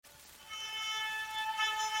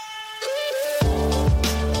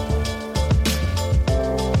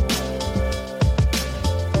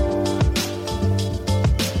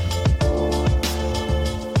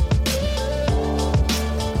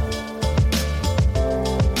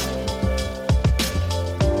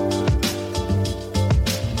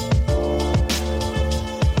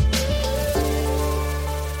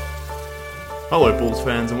Hello Bulls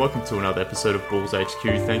fans and welcome to another episode of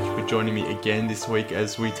BullsHQ. Thank you for joining me again this week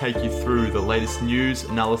as we take you through the latest news,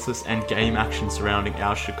 analysis and game action surrounding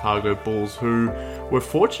our Chicago Bulls, who were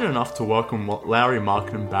fortunate enough to welcome Lauri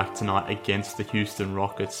Markkanen back tonight against the Houston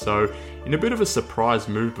Rockets. So in a bit of a surprise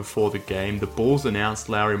move before the game, the Bulls announced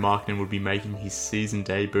Lauri Markkanen would be making his season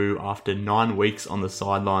debut after 9 weeks on the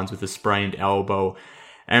sidelines with a sprained elbow.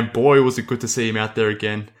 And boy, was it good to see him out there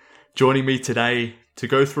again. Joining me today to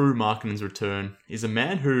go through Markkanen's return is a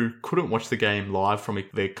man who couldn't watch the game live from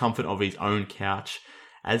the comfort of his own couch,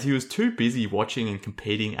 as he was too busy watching and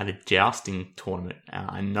competing at a jousting tournament.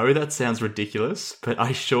 I know that sounds ridiculous, but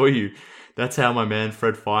I assure you, that's how my man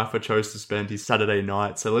Fred Pfeiffer chose to spend his Saturday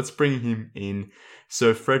night. So let's bring him in.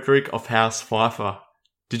 Sir Frederick of House Pfeiffer,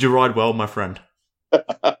 did you ride well, my friend?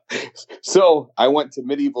 So I went to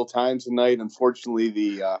medieval times tonight.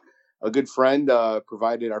 Unfortunately, a good friend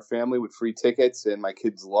provided our family with free tickets, and my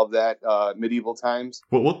kids love that medieval times.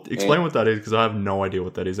 Well, explain what that is, because I have no idea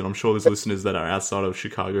what that is, and I'm sure there's listeners that are outside of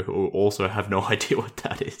Chicago who also have no idea what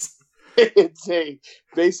that is. It's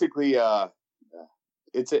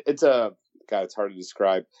hard to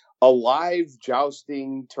describe. A live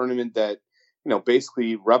jousting tournament that,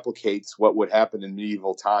 basically replicates what would happen in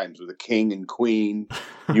medieval times with a king and queen.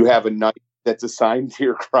 You have a knight that's assigned to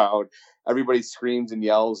your crowd. Everybody screams and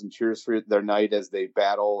yells and cheers for their knight as they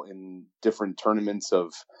battle in different tournaments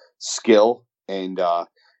of skill and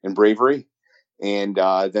bravery. And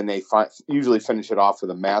then they usually finish it off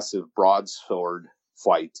with a massive broadsword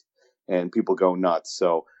fight, and people go nuts.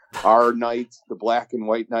 So our knight, the black and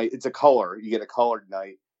white knight, it's a color. You get a colored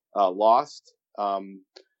knight. Lost.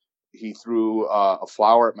 He threw a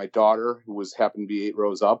flower at my daughter, who happened to be 8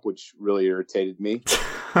 rows up, which really irritated me.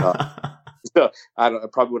 So I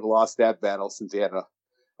probably would have lost that battle since he had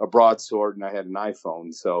a broadsword and I had an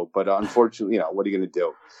iPhone. So, but unfortunately, what are you going to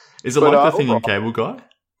do? Is it like the thing in Cable Guy?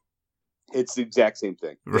 It's the exact same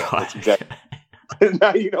thing. Right.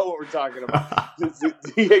 Now you know what we're talking about. It's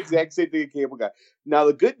the exact same thing in Cable Guy. Now,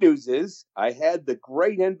 the good news is I had the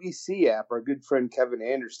great NBC app. Our good friend Kevin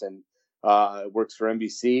Anderson works for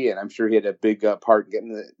NBC, and I'm sure he had a big part in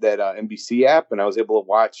getting that NBC app, and I was able to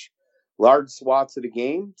watch large swaths of the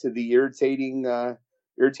game to the irritating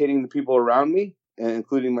the people around me,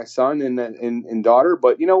 including my son and daughter.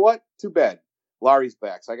 But you know what? Too bad. Lauri's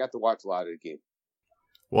back, so I got to watch a lot of the game.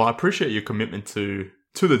 Well, I appreciate your commitment to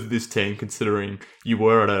this team, considering you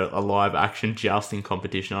were at a live action jousting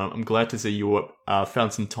competition. I'm glad to see you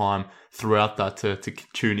found some time throughout that to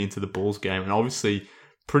tune into the Bulls game, and obviously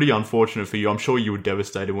pretty unfortunate for you. I'm sure you were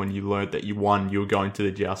devastated when you learned that you won. You were going to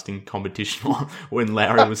the jousting competition when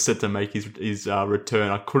Lauri was set to make his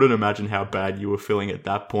return. I couldn't imagine how bad you were feeling at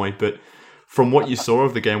that point. But from what you saw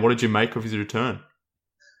of the game, what did you make of his return?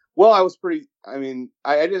 Well, I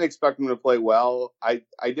didn't expect him to play well. I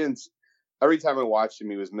didn't. Every time I watched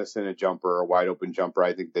him, he was missing a jumper, a wide open jumper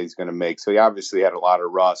I think that he's going to make. So he obviously had a lot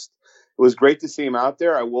of rust. It was great to see him out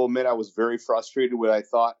there. I will admit I was very frustrated with, I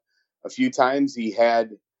thought, a few times he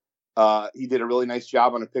did a really nice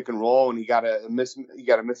job on a pick and roll, and he got a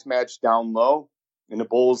mismatch down low. And the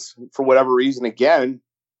Bulls, for whatever reason, again,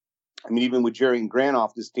 even with Jerry and Grant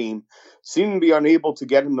off this team, seem to be unable to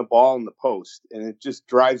get him the ball in the post. And it just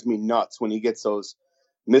drives me nuts when he gets those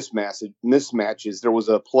mismatches. There was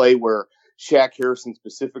a play where Shaq Harrison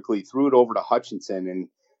specifically threw it over to Hutchinson, and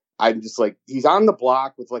I'm just like, he's on the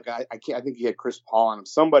block with I think he had Chris Paul on him,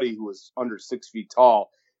 somebody who was under 6 feet tall.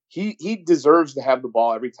 He deserves to have the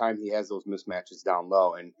ball every time he has those mismatches down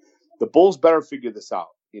low. And the Bulls better figure this out.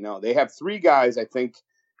 They have 3 guys, I think.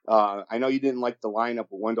 I know you didn't like the lineup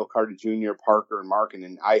with Wendell Carter Jr., Parker, and Markkanen,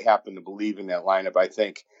 and I happen to believe in that lineup. I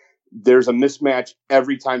think there's a mismatch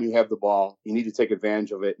every time you have the ball. You need to take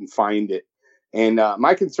advantage of it and find it. And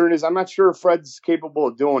my concern is I'm not sure if Fred's capable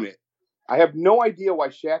of doing it. I have no idea why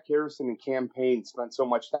Shaq Harrison and Cam Payne spent so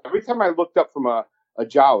much time. Every time I looked up from a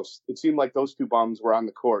joust, it seemed like those 2 bums were on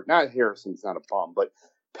the court. Not Harrison's not a bum, but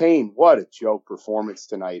Payne, what a joke performance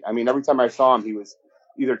tonight. Every time I saw him, he was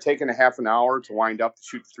either taking a half an hour to wind up to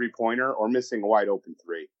shoot the 3-pointer or missing a wide open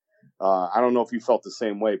 3. I don't know if you felt the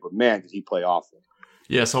same way, but man, did he play awful.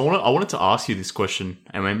 Yeah, so I wanted to ask you this question,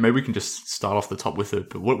 and maybe we can just start off the top with it.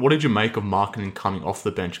 But what did you make of Markkanen coming off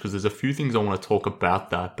the bench? Because there's a few things I want to talk about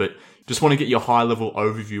that, but just want to get your high-level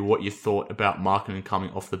overview, what you thought about Markkanen coming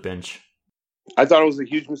off the bench. I thought it was a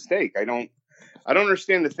huge mistake. I don't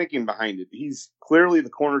understand the thinking behind it. He's clearly the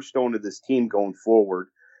cornerstone of this team going forward.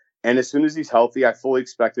 And as soon as he's healthy, I fully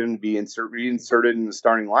expected him to be reinserted in the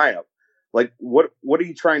starting lineup. Like, what are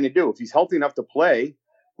you trying to do? If he's healthy enough to play,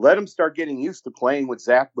 let him start getting used to playing with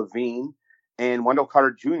Zach LaVine and Wendell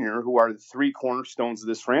Carter Jr., who are the three cornerstones of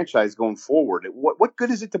this franchise going forward. What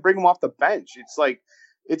good is it to bring them off the bench? It's like,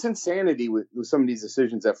 it's insanity with some of these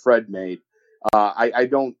decisions that Fred made. I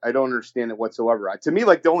don't understand it whatsoever. To me,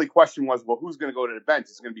 like, the only question was, well, who's going to go to the bench?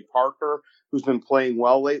 Is it going to be Parker, who's been playing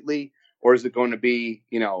well lately, or is it going to be,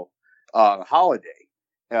 Holiday,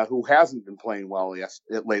 who hasn't been playing well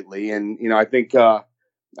lately? And, I think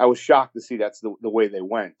I was shocked to see that's the way they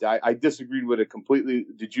went. I disagreed with it completely.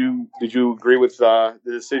 Did you agree with the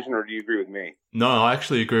decision, or do you agree with me? No, I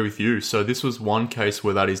actually agree with you. So this was one case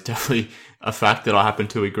where that is definitely a fact that I happen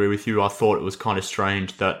to agree with you. I thought it was kind of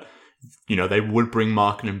strange that, they would bring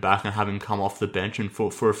Markkanen back and have him come off the bench, and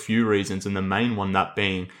for a few reasons, and the main one that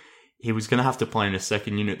being he was going to have to play in a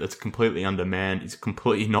second unit that's completely undermanned. He's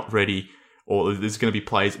completely not ready, or there's going to be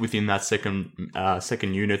players within that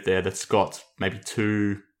second unit there that's got maybe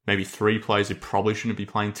 3 players who probably shouldn't be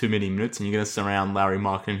playing too many minutes, and you're going to surround Lauri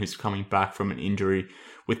Markkanen, who's coming back from an injury,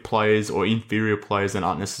 with players or inferior players that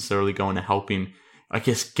aren't necessarily going to help him, I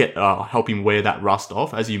guess, help him wear that rust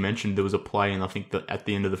off. As you mentioned, there was a play, and I think that at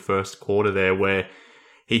the end of the first quarter there, where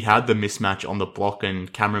he had the mismatch on the block,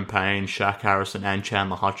 and Cameron Payne, Shaq Harrison, and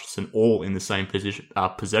Chandler Hutchinson all in the same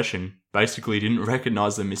possession, basically didn't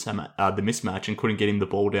recognize the mismatch and couldn't get him the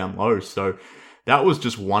ball down low. So that was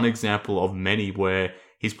just one example of many where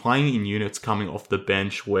he's playing in units coming off the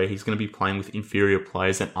bench where he's going to be playing with inferior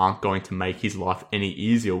players that aren't going to make his life any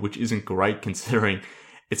easier, which isn't great considering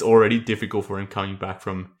it's already difficult for him coming back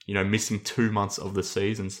from, missing 2 months of the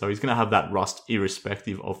season. So he's going to have that rust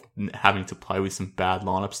irrespective of having to play with some bad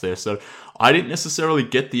lineups there. So I didn't necessarily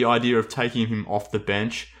get the idea of taking him off the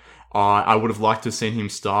bench. I would have liked to have seen him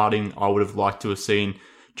starting. I would have liked to have seen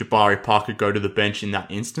Jabari Parker go to the bench in that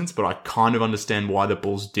instance, but I kind of understand why the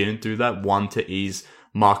Bulls didn't do that. One, to ease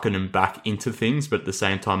Markkanen back into things, but at the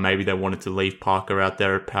same time, maybe they wanted to leave Parker out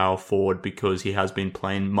there at power forward because he has been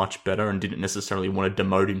playing much better and didn't necessarily want to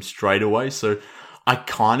demote him straight away. So I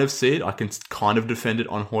kind of see it. I can kind of defend it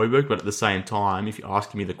on Højbjerg, but at the same time, if you're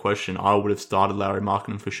asking me the question, I would have started Lauri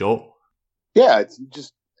Markkanen for sure. Yeah,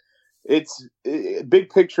 it's big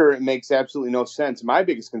picture. It makes absolutely no sense. My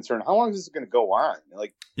biggest concern: how long is this going to go on?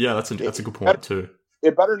 Yeah, that's a good point too.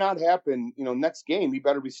 It better not happen. Next game he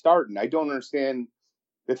better be starting. I don't understand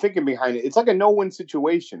the thinking behind it. It's like a no-win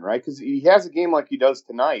situation, right? Because he has a game like he does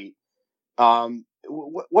tonight.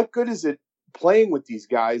 What good is it playing with these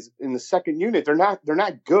guys in the second unit? They're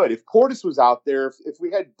not good. If Portis was out there, if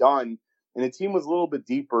we had Dunn and the team was a little bit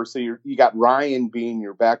deeper, so you got Ryan being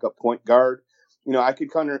your backup point guard, I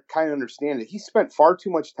could kind of understand it. He spent far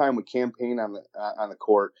too much time with Campaign on the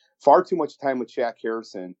court, far too much time with Shaq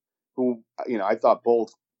Harrison, who I thought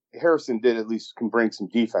both Harrison did at least can bring some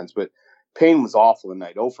defense, but Payne was awful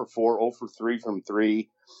tonight. 0 for 4, 0 for 3 from 3.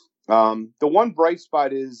 The one bright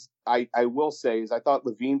spot is I will say is I thought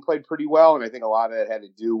LaVine played pretty well, and I think a lot of that had to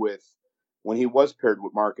do with when he was paired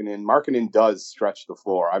with Markkanen. Markkanen does stretch the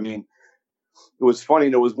floor. I mean, it was funny.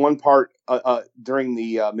 There was one part during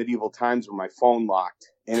the medieval times where my phone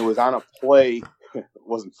locked, and it was on a play. It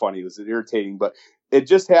wasn't funny. It was irritating, but it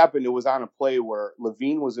just happened. It was on a play where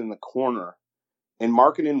LaVine was in the corner, and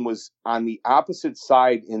Markkanen was on the opposite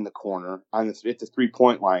side in the corner at the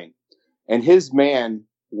 3-point line, and his man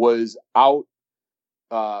was out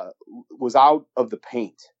of the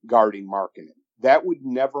paint guarding Markkanen. That would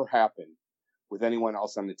never happen with anyone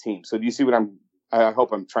else on the team. So do you see what I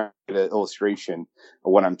hope I'm trying to get an illustration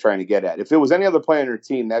of what I'm trying to get at. If it was any other player on your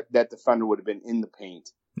team, that defender would have been in the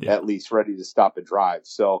paint, at least ready to stop a drive.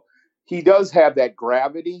 So he does have that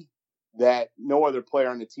gravity that no other player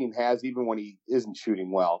on the team has, even when he isn't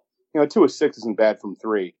shooting well. 2 of 6 isn't bad from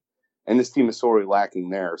 3, and this team is sorely lacking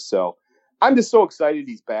there. So I'm just so excited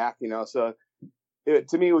he's back. So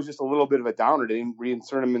to me, it was just a little bit of a downer. They didn't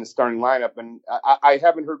reinsert him in the starting lineup, and I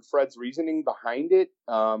haven't heard Fred's reasoning behind it.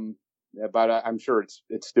 But I'm sure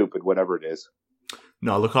it's stupid, whatever it is.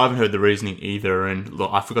 No, look, I haven't heard the reasoning either. And look,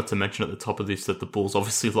 I forgot to mention at the top of this that the Bulls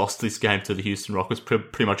obviously lost this game to the Houston Rockets.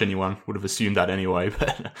 Pretty much anyone would have assumed that anyway.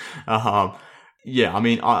 But yeah, I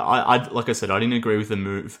mean, I like I said, I didn't agree with the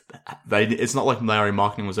move. It's not like Lauri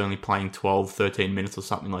Markkanen was only playing 12, 13 minutes or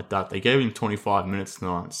something like that. They gave him 25 minutes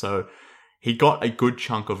tonight. So he got a good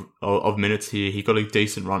chunk of minutes here. He got a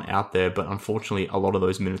decent run out there, but unfortunately, a lot of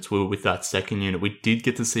those minutes were with that second unit. We did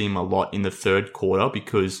get to see him a lot in the third quarter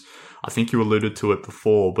because I think you alluded to it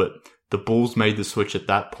before, but the Bulls made the switch at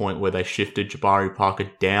that point where they shifted Jabari Parker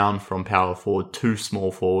down from power forward to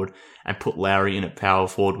small forward and put Lauri in at power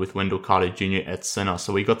forward with Wendell Carter Jr. at center.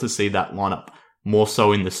 So we got to see that lineup more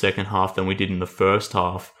so in the second half than we did in the first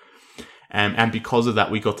half. And because of that,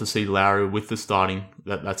 we got to see Lauri with the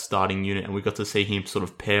that starting unit, and we got to see him sort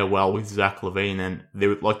of pair well with Zach LaVine. And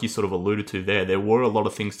there, like you sort of alluded to there were a lot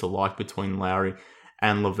of things to like between Lauri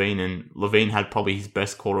and LaVine. And LaVine had probably his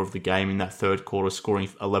best quarter of the game in that third quarter, scoring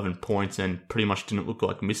 11 points and pretty much didn't look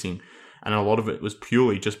like missing. And a lot of it was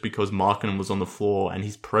purely just because Markkanen was on the floor, and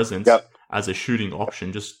his presence as a shooting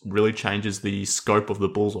option just really changes the scope of the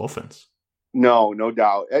Bulls offense. No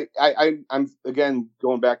doubt. I'm again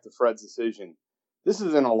going back to Fred's decision. This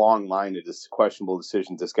isn't a long line of just questionable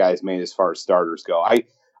decisions this guy's made as far as starters go.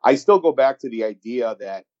 I still go back to the idea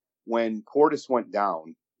that when Portis went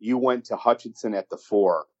down, you went to Hutchinson at the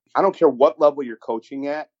 4. I don't care what level you're coaching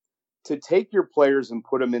at, to take your players and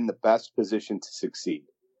put them in the best position to succeed,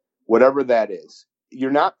 whatever that is.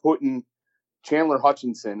 You're not putting Chandler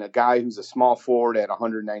Hutchinson, a guy who's a small forward at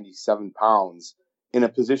 197 pounds, in a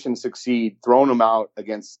position to succeed, throwing him out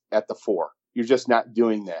at the 4. You're just not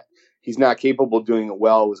doing that. He's not capable of doing it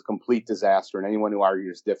well. It was a complete disaster, and anyone who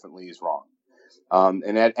argues differently is wrong.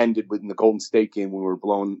 And that ended in the Golden State game when we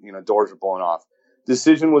were doors were blowing off.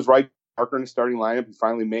 Decision was right. Parker in the starting lineup. He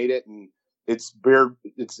finally made it, and it's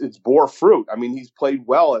bore fruit. I mean, he's played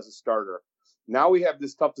well as a starter. Now we have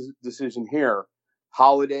this tough decision here: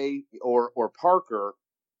 Holiday or Parker,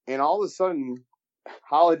 and all of a sudden,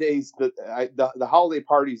 the holiday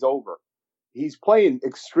party's over. He's playing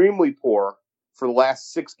extremely poor for the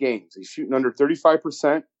last 6 games. He's shooting under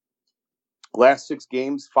 35%. Last 6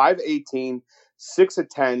 games, 5-18,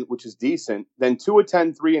 6-10, which is decent. Then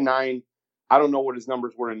 2-10, 3-9. I don't know what his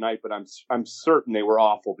numbers were tonight, but I'm certain they were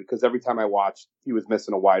awful because every time I watched, he was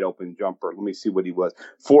missing a wide open jumper. Let me see what he was.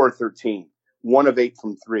 4-13, 1 of 8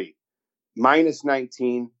 from 3,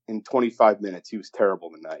 -19 in 25 minutes. He was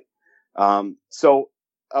terrible tonight. So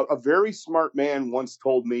a very smart man once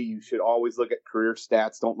told me you should always look at career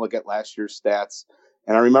stats. Don't look at last year's stats.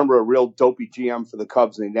 And I remember a real dopey GM for the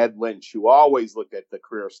Cubs named Ed Lynch, who always looked at the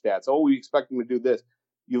career stats. Oh, we expect him to do this.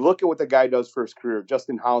 You look at what the guy does for his career.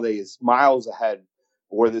 Justin Holiday is miles ahead of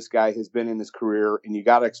where this guy has been in his career, and you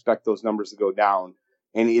got to expect those numbers to go down.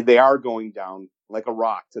 And they are going down like a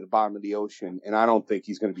rock to the bottom of the ocean. And I don't think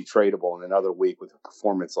he's going to be tradable in another week with a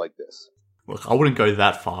performance like this. Look, I wouldn't go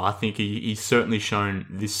that far. I think he's certainly shown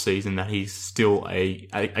this season that he's still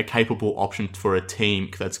a capable option for a team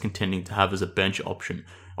that's contending to have as a bench option.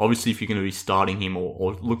 Obviously, if you're going to be starting him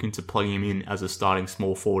or looking to plug him in as a starting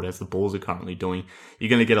small forward, as the Bulls are currently doing, you're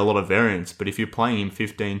going to get a lot of variance. But if you're playing him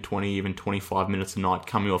 15, 20, even 25 minutes a night,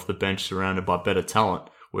 coming off the bench surrounded by better talent,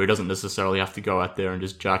 where he doesn't necessarily have to go out there and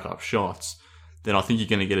just jack up shots, then I think you're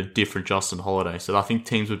going to get a different Justin Holiday. So I think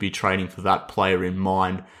teams would be trading for that player in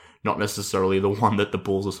mind, not necessarily the one that the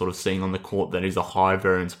Bulls are sort of seeing on the court that is a high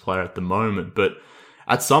variance player at the moment. But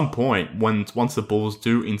at some point, once the Bulls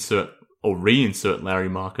do insert or reinsert Lauri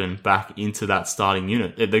Markkanen back into that starting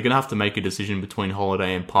unit, they're going to have to make a decision between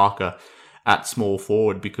Holiday and Parker at small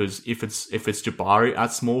forward, because if it's Jabari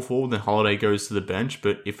at small forward, then Holiday goes to the bench.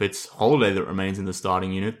 But if it's Holiday that remains in the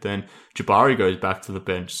starting unit, then Jabari goes back to the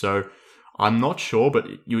bench. So I'm not sure, but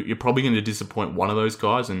you're probably going to disappoint one of those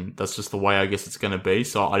guys, and that's just the way I guess it's going to be.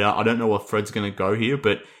 So I don't know what Fred's going to go here,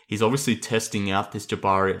 but he's obviously testing out this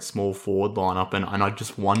Jabari at small forward lineup, and I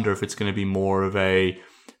just wonder if it's going to be more of a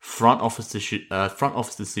front office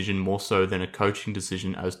decision more so than a coaching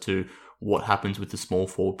decision as to what happens with the small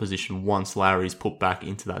forward position once Lauri's put back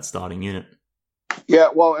into that starting unit. Yeah,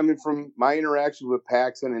 well, I mean, from my interactions with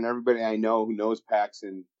Paxson and everybody I know who knows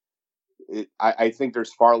Paxson, I think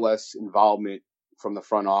there's far less involvement from the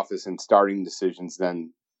front office in starting decisions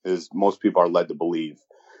than as most people are led to believe.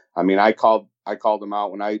 I mean, I called him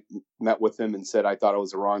out when I met with him and said I thought it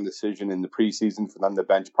was a wrong decision in the preseason for them to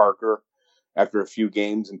bench Parker after a few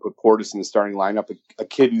games and put Portis in the starting lineup. A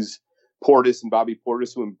kid who's Portis and Bobby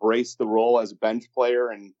Portis, who embraced the role as a bench player,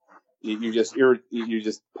 and you're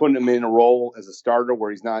just putting him in a role as a starter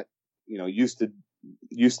where he's not, used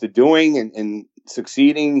to doing and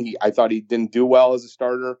succeeding. I thought he didn't do well as a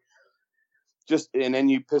starter. And then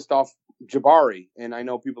you pissed off Jabari, and I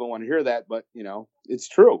know people don't want to hear that, but it's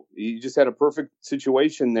true. You just had a perfect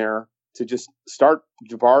situation there to just start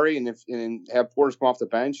Jabari and have Portis come off the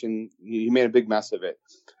bench, and he made a big mess of it.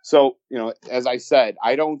 So, as I said,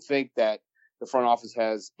 I don't think that the front office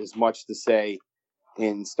has as much to say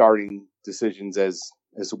in starting decisions as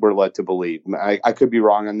we're led to believe. I could be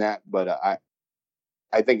wrong on that, but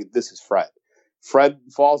I think this is Fred. Fred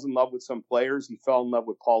falls in love with some players. He fell in love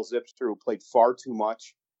with Paul Zipser, who played far too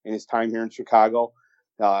much in his time here in Chicago.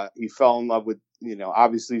 He fell in love with,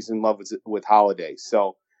 obviously he's in love with Holiday.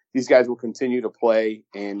 So these guys will continue to play,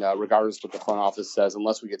 and regardless of what the front office says,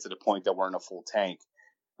 unless we get to the point that we're in a full tank.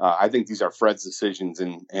 I think these are Fred's decisions,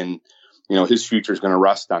 and his future is going to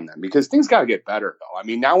rest on them because things got to get better, though. I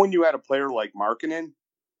mean, now when you had a player like Markkanen,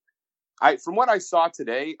 from what I saw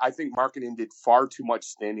today, I think Markkanen did far too much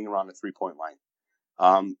standing around the 3-point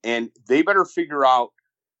line. And they better figure out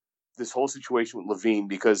this whole situation with LaVine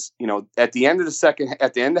because, at the end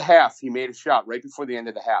of half, he made a shot right before the end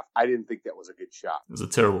of the half. I didn't think that was a good shot. It was a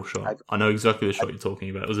terrible shot. I know exactly the shot you're talking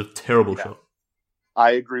about. It was a terrible shot.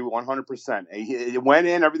 I agree 100%. It went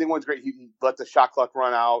in. Everything was great. He let the shot clock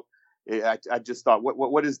run out. I just thought,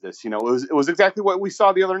 what is this? It was exactly what we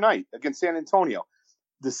saw the other night against San Antonio.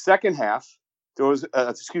 The second half,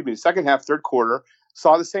 third quarter,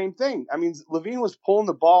 saw the same thing. I mean, LaVine was pulling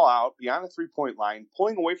the ball out beyond the 3-point line,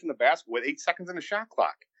 pulling away from the basket with 8 seconds in the shot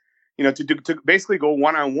clock. To basically go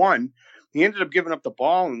 1-on-1. He ended up giving up the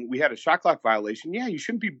ball, and we had a shot clock violation. Yeah, you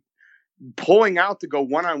shouldn't be pulling out to go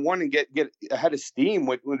 1-on-1 and get ahead of steam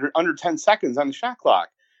with under 10 seconds on the shot clock.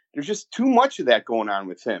 There's just too much of that going on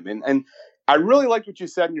with him. And I really liked what you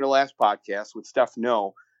said in your last podcast with Steph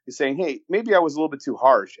No, is saying, hey, maybe I was a little bit too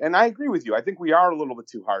harsh. And I agree with you. I think we are a little bit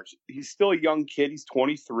too harsh. He's still a young kid. He's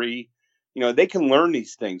 23. They can learn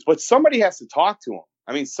these things. But somebody has to talk to him.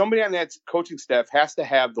 I mean, somebody on that coaching staff has to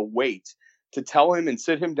have the weight to tell him and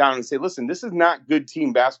sit him down and say, listen, this is not good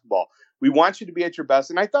team basketball. We want you to be at your best.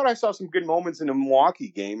 And I thought I saw some good moments in the Milwaukee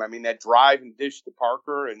game. I mean, that drive and dish to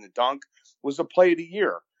Parker and the dunk was a play of the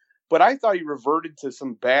year. But I thought he reverted to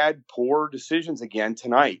some bad, poor decisions again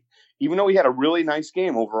tonight. Even though he had a really nice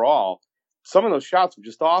game overall, some of those shots were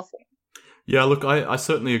just awful. Yeah, look, I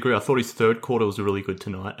certainly agree. I thought his third quarter was really good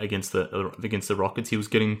tonight against the Rockets. He was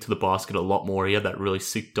getting to the basket a lot more. He had that really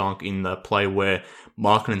sick dunk in the play where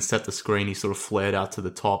Markkanen set the screen. He sort of flared out to the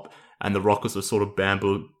top, and the Rockets were sort of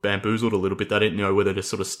bamboozled a little bit. They didn't know whether to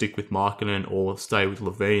sort of stick with Markkanen or stay with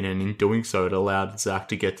LaVine, and in doing so, it allowed Zach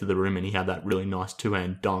to get to the rim, and he had that really nice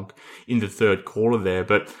two-hand dunk in the third quarter there.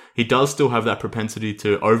 But he does still have that propensity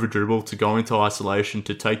to over-dribble, to go into isolation,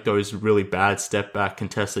 to take those really bad step-back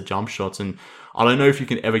contested jump shots, and I don't know if you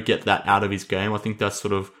can ever get that out of his game. I think that's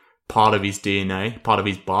sort of part of his DNA, part of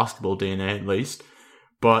his basketball DNA at least.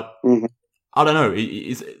 But I don't know.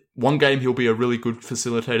 One game he'll be a really good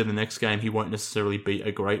facilitator. The next game he won't necessarily be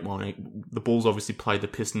a great one. The Bulls obviously played the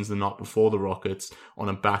Pistons the night before the Rockets on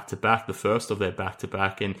a back-to-back, the first of their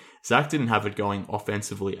back-to-back, and Zach didn't have it going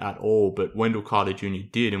offensively at all, but Wendell Carter Jr.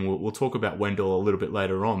 did, and we'll talk about Wendell a little bit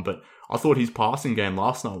later on, but I thought his passing game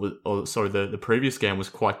last night, the previous game was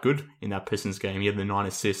quite good in that Pistons game. He had the 9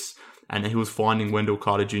 assists, and he was finding Wendell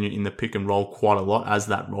Carter Jr. in the pick and roll quite a lot as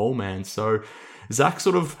that roll man. So Zach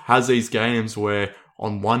sort of has these games where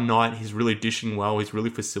on one night, he's really dishing well, he's really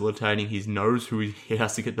facilitating, he knows who he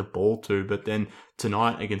has to get the ball to, but then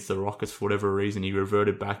tonight against the Rockets, for whatever reason, he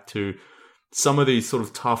reverted back to some of these sort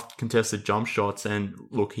of tough contested jump shots. And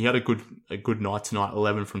look, he had a good night tonight,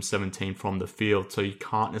 11 from 17 from the field, so you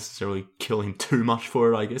can't necessarily kill him too much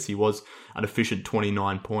for it, I guess. He was an efficient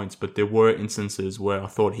 29 points, but there were instances where I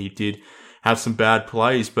thought he did have some bad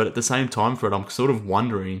plays. But at the same time, Fred, I'm sort of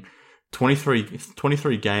wondering,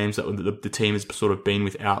 23 games that the team has sort of been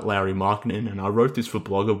without Lauri Markkanen, and I wrote this for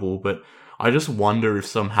Bloggable, but I just wonder if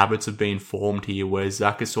some habits have been formed here where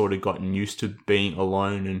Zach has sort of gotten used to being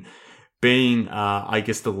alone and being, I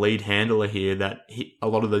guess, the lead handler here, that a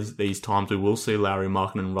lot of these times we will see Lauri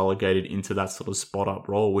Markkanen relegated into that sort of spot-up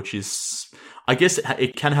role, which is, I guess,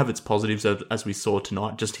 it can have its positives as we saw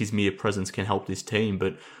tonight. Just his mere presence can help this team,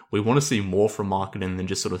 but we want to see more from Markkanen than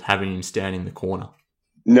just sort of having him stand in the corner.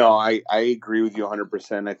 No, I agree with you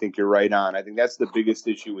 100%. I think you're right on. I think that's the biggest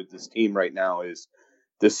issue with this team right now is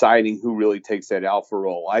deciding who really takes that alpha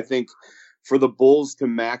role. I think for the Bulls to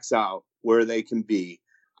max out where they can be,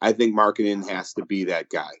 I think Markkanen has to be that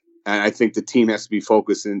guy. And I think the team has to be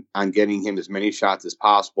focusing on getting him as many shots as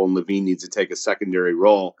possible, and LaVine needs to take a secondary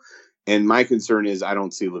role. And my concern is I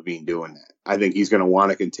don't see LaVine doing that. I think he's going to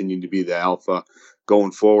want to continue to be the alpha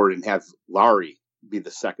going forward and have Lauri be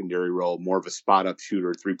the secondary role, more of a spot-up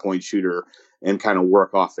shooter, 3-point shooter, and kind of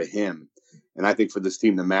work off of him. And I think for this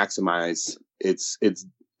team to maximize its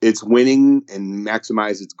winning and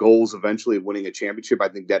maximize its goals eventually of winning a championship, I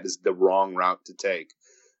think that is the wrong route to take.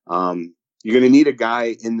 You're going to need a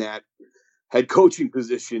guy in that head coaching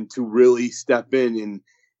position to really step in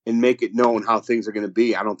and make it known how things are going to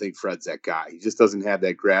be. I don't think Fred's that guy. He just doesn't have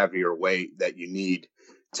that gravity or weight that you need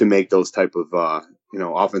to make those type of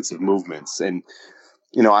offensive movements. And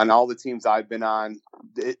on all the teams I've been on,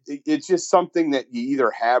 it's just something that you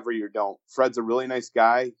either have or you don't. Fred's a really nice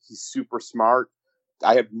guy. He's super smart.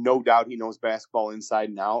 I have no doubt he knows basketball inside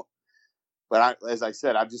and out. But as I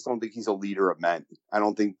said, I just don't think he's a leader of men. I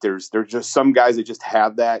don't think there's just some guys that just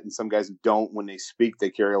have that, and some guys who don't. When they speak, they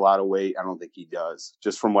carry a lot of weight. I don't think he does,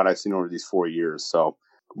 just from what I've seen over these 4 years. So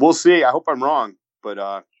we'll see. I hope I'm wrong.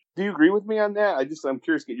 But do you agree with me on that? I'm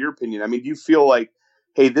curious to get your opinion. I mean, do you feel like,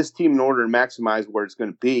 hey, this team, in order to maximize where it's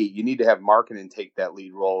going to be, you need to have Markkanen take that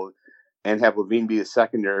lead role and have LaVine be a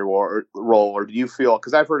secondary role? Or do you feel,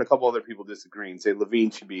 because I've heard a couple other people disagree and say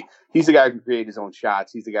LaVine should be, he's the guy who can create his own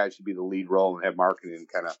shots. He's the guy who should be the lead role and have Markkanen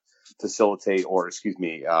kind of facilitate, or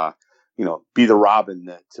be the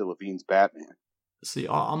Robin to LaVine's Batman. See,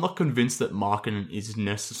 I'm not convinced that Markkanen is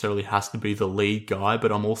necessarily has to be the lead guy,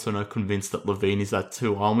 but I'm also not convinced that LaVine is that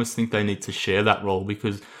too. I almost think they need to share that role,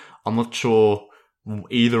 because I'm not sure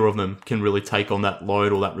either of them can really take on that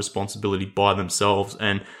load or that responsibility by themselves.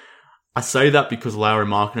 And I say that because Lauri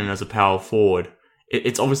Markkanen as a power forward,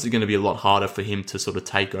 it's obviously going to be a lot harder for him to sort of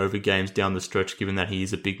take over games down the stretch, given that he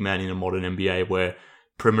is a big man in a modern NBA where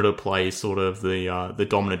perimeter play is sort of the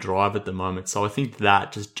dominant drive at the moment. So I think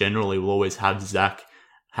that just generally will always have Zach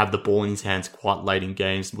have the ball in his hands quite late in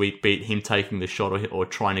games, beat him taking the shot or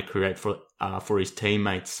trying to create for his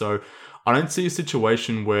teammates. So I don't see a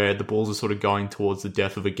situation where the Bulls are sort of going towards the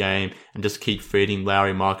death of a game and just keep feeding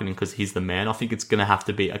Lauri Markkanen because he's the man. I think it's going to have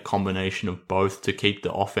to be a combination of both to keep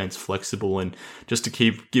the offense flexible and just to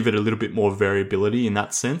give it a little bit more variability in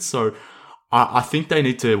that sense. So I think they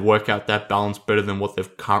need to work out that balance better than what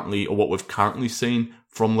we've currently seen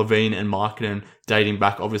from LaVine and Markkanen, dating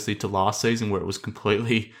back obviously to last season where it was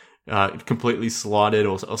completely slighted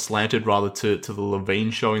or slanted rather to the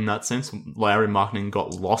LaVine show in that sense. Lauri Markkanen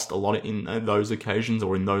got lost a lot in those occasions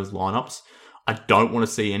or in those lineups. I don't want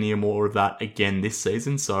to see any more of that again this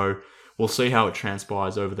season. So we'll see how it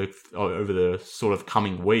transpires over the sort of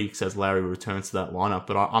coming weeks as Lauri returns to that lineup.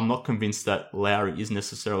 But I'm not convinced that Lauri is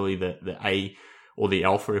necessarily the A or the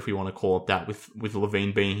alpha, if we want to call it that, with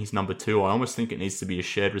LaVine being his number two. I almost think it needs to be a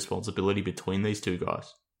shared responsibility between these two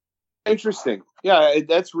guys. Interesting. Yeah,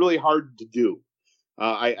 that's really hard to do.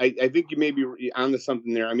 I think you may be onto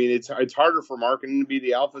something there. I mean, it's harder for Markkanen to be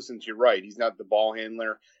the alpha, since you're right. He's not the ball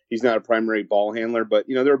handler. He's not a primary ball handler. But,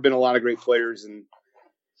 there have been a lot of great players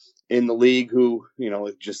in the league who,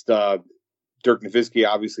 just Dirk Nowitzki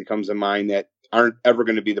obviously comes to mind, that aren't ever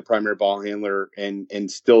going to be the primary ball handler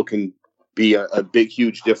and still can be a big,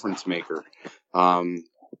 huge difference maker.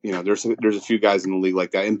 There's a few guys in the league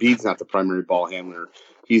like that. Embiid's not the primary ball handler.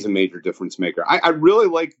 He's a major difference maker. I really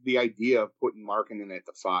like the idea of putting Markkanen at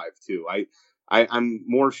the 5 too. I'm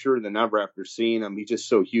more sure than ever after seeing him. He's just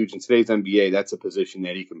so huge in today's NBA. That's a position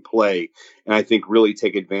that he can play, and I think really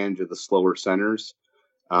take advantage of the slower centers.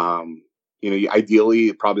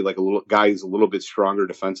 Ideally, probably like a little guy who's a little bit stronger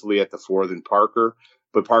defensively at the 4 than Parker,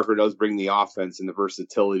 but Parker does bring the offense and the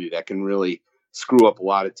versatility that can really screw up a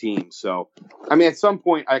lot of teams. So, I mean, at some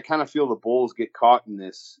point, I kind of feel the Bulls get caught in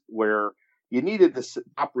this where you needed to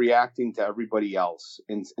stop reacting to everybody else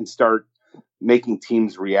and start making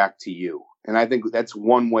teams react to you. And I think that's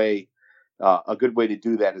one way, a good way to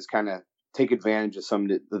do that is kind of take advantage of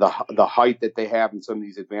some of the height that they have and some of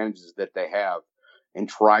these advantages that they have and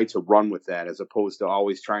try to run with that, as opposed to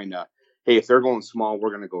always trying to, hey, if they're going small, we're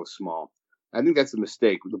going to go small. I think that's a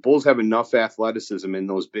mistake. The Bulls have enough athleticism in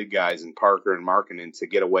those big guys in Parker and Markkanen to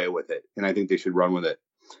get away with it. And I think they should run with it.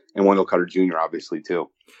 And Wendell Carter Jr. obviously too.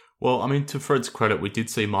 Well, I mean, to Fred's credit, we did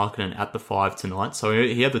see Markkanen at the 5 tonight. So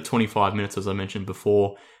he had the 25 minutes, as I mentioned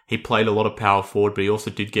before. He played a lot of power forward, but he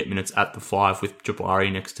also did get minutes at the 5 with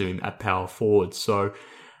Jabari next to him at power forward. So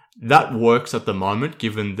that works at the moment,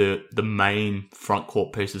 given the main front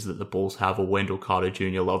court pieces that the Bulls have are Wendell Carter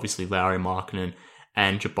Jr., obviously Lauri Markkanen,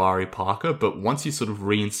 and Jabari Parker. But once you sort of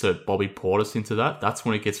reinsert Bobby Portis into that, that's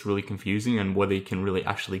when it gets really confusing and whether you can really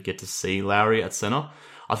actually get to see Lauri at center.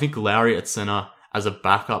 I think Lauri at center as a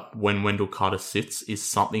backup when Wendell Carter sits is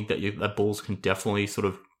something that the Bulls can definitely sort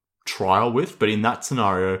of trial with. But in that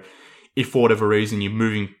scenario, if for whatever reason you're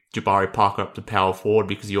moving Jabari Parker up to power forward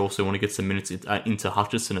because you also want to get some minutes into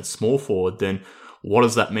Hutchison at small forward, then what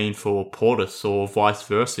does that mean for Portis, or vice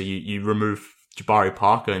versa? You remove Jabari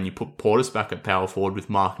Parker and you put Portis back at power forward with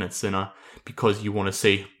Markkanen at center because you want to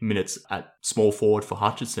see minutes at small forward for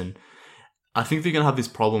Hutchison. I think they're going to have this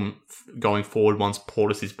problem going forward once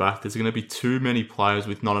Portis is back. There's going to be too many players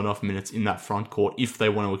with not enough minutes in that front court if they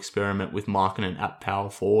want to experiment with Markkanen at power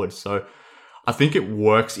forward. So I think it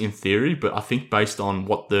works in theory, but I think based on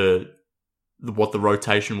what the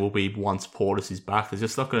rotation will be once Portis is back, there's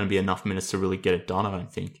just not going to be enough minutes to really get it done, I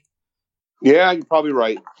don't think. Yeah, you're probably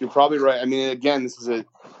right. I mean, again, this is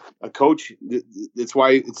a coach. It's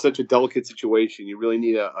why it's such a delicate situation. You really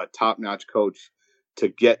need a top-notch coach to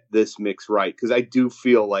get this mix right. Because I do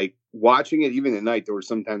feel like watching it even at night, there were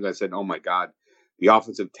sometimes I said, oh my God, the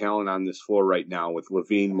offensive talent on this floor right now with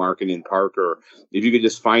LaVine, Markkanen, and Parker, if you could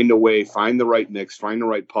just find a way, find the right mix, find the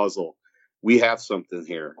right puzzle, we have something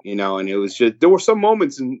here, and it was just, there were some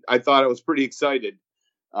moments and I thought I was pretty excited.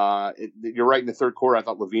 You're right, in the third quarter, I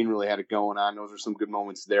thought LaVine really had it going on. Those were some good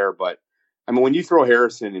moments there, but I mean, when you throw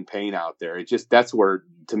Harrison and Payne out there, that's where,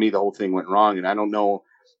 to me, the whole thing went wrong. And I don't know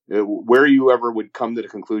where you ever would come to the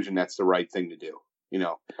conclusion that's the right thing to do,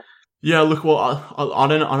 Yeah, look, well, I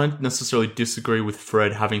don't necessarily disagree with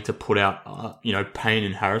Fred having to put out, Payne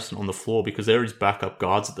and Harrison on the floor because they're his backup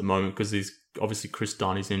guards at the moment because he's obviously Chris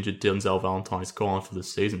Dunn is injured, Denzel Valentine is gone for the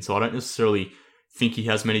season. So I don't necessarily think he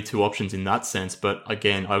has many two options in that sense. But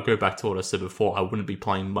again, I'll go back to what I said before. I wouldn't be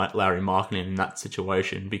playing Lauri Markkanen in that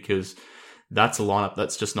situation because that's a lineup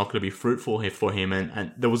that's just not going to be fruitful here for him.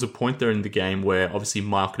 And there was a point there in the game where obviously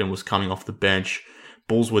Markkanen was coming off the bench.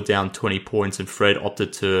 Bulls were down 20 points and Fred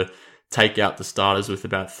opted to take out the starters with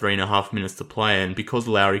about 3.5 minutes to play. And because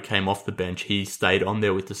Lauri came off the bench, he stayed on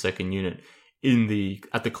there with the second unit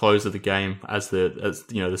at the close of the game as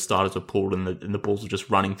the starters were pulled and the Bulls were just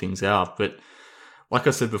running things out. But like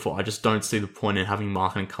I said before, I just don't see the point in having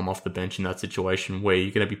Markkanen come off the bench in that situation where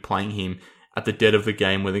you're going to be playing him at the dead of the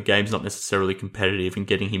game where the game's not necessarily competitive and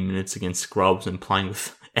getting him minutes against scrubs and playing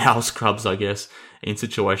with our scrubs, I guess, in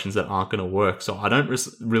situations that aren't going to work. So I don't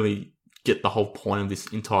really get the whole point of this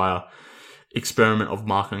entire experiment of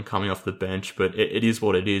Markkanen coming off the bench, but it is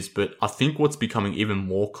what it is. But I think what's becoming even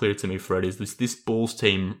more clear to me, Fred, is this Bulls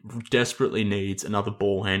team desperately needs another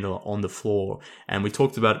ball handler on the floor. And we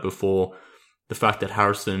talked about it before, the fact that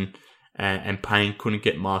Harrison and Payne couldn't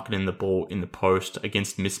get Markkanen the ball in the post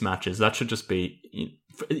against mismatches. That should just be,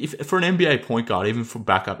 for an NBA point guard, even for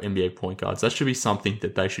backup NBA point guards, that should be something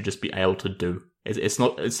that they should just be able to do. It's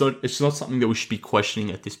not something that we should be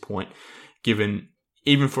questioning at this point, given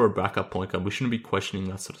even for a backup point guard, we shouldn't be questioning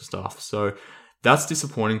that sort of stuff. So that's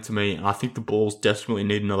disappointing to me. And I think the Bulls desperately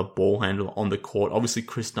need another ball handler on the court. Obviously,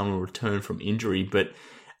 Chris Dunn will return from injury, but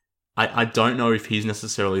I don't know if he's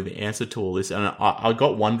necessarily the answer to all this. And I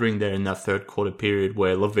got wondering there in that third quarter period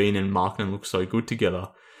where LaVine and Markkanen look so good together,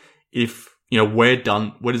 if, where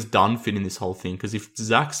does Dunn fit in this whole thing? Because if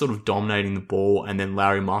Zach's sort of dominating the ball and then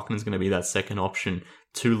Lauri Markkanen's going to be that second option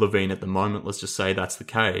to LaVine at the moment, let's just say that's the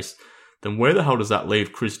case, then where the hell does that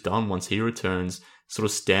leave Chris Dunn once he returns, sort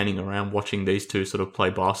of standing around watching these two sort of play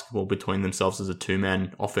basketball between themselves as a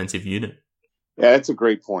two-man offensive unit? Yeah, that's a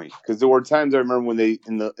great point. Because there were times I remember when they,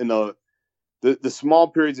 in the small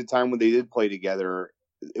periods of time when they did play together,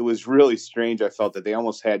 it was really strange. I felt that they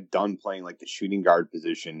almost had Dunn playing like the shooting guard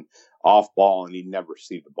position off ball and he'd never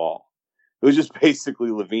receive the ball. It was just basically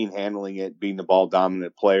LaVine handling it, being the ball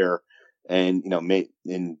dominant player. And,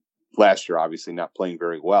 in last year, obviously not playing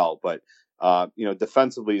very well, but,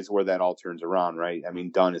 defensively is where that all turns around, right? I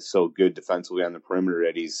mean, Dunn is so good defensively on the perimeter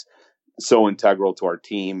that he's so integral to our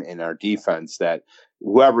team and our defense that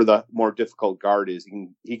whoever the more difficult guard is,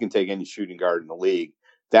 he can take any shooting guard in the league.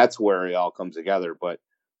 That's where it all comes together. But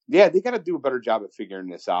yeah, they got to do a better job of figuring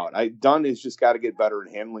this out. Dunn has just got to get better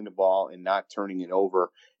at handling the ball and not turning it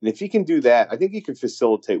over. And if he can do that, I think he can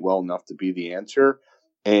facilitate well enough to be the answer.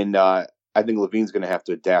 And I think LaVine's going to have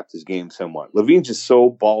to adapt his game somewhat. LaVine's just so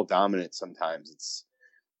ball dominant sometimes. It's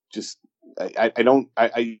just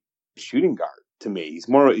shooting guard to me. He's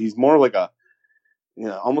more like a,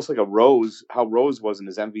 almost like a Rose, how Rose was in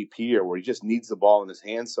his MVP year, where he just needs the ball in his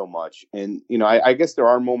hands so much. And, I guess there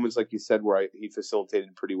are moments, like you said, where he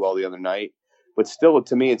facilitated pretty well the other night, but still,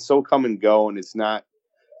 to me, it's so come and go, and it's not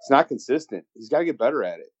consistent. He's got to get better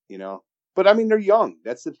at it, But I mean, they're young.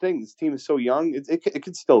 That's the thing. This team is so young. It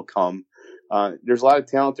could still come. There's a lot of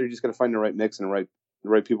talent there. You just got to find the right mix and the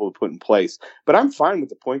right people to put in place. But I'm fine with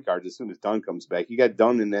the point guards as soon as Dunn comes back. You got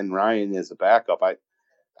Dunn and then Ryan as a backup. I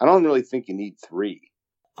don't really think you need three.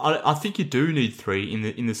 I think you do need three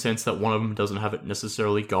in the sense that one of them doesn't have it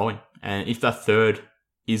necessarily going. And if that third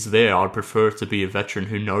is there, I'd prefer it to be a veteran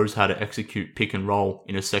who knows how to execute pick and roll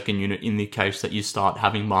in a second unit in the case that you start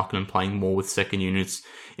having Markkanen playing more with second units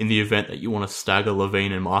in the event that you want to stagger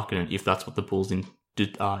LaVine and Markkanen, if that's what the Bulls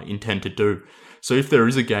intend to do. So if there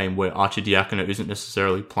is a game where Arcidiacono isn't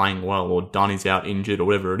necessarily playing well or Dunn is out injured or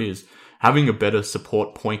whatever it is, having a better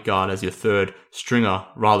support point guard as your third stringer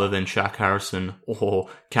rather than Shaq Harrison or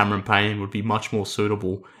Cameron Payne would be much more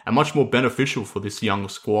suitable and much more beneficial for this young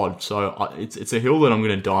squad. So it's a hill that I'm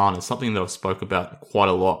going to die on. It's something that I've spoke about quite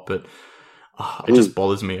a lot, but it just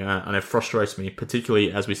bothers me and it frustrates me,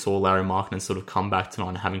 particularly as we saw Lauri Markkanen sort of come back tonight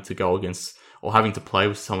and having to go against or having to play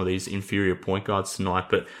with some of these inferior point guards tonight.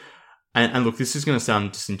 But and look, this is going to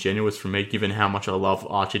sound disingenuous from me given how much I love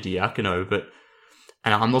Arcidiacono, but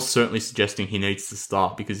And I'm not certainly suggesting he needs to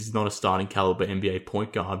start because he's not a starting caliber NBA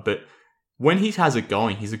point guard, but when he has it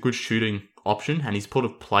going, he's a good shooting option, and he's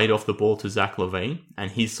played off the ball to Zach LaVine, and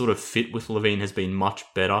his sort of fit with LaVine has been much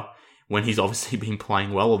better when he's obviously been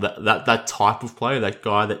playing well. That type of player, that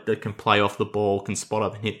guy that can play off the ball, can spot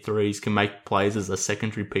up and hit threes, can make plays as a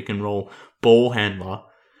secondary pick and roll ball handler.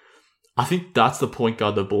 I think that's the point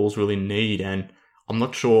guard the Bulls really need, and I'm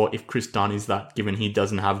not sure if Chris Dunn is that, given he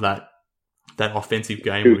doesn't have that offensive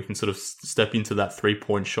game where he can sort of step into that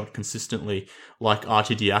three-point shot consistently like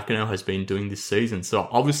Arcidiacono has been doing this season. So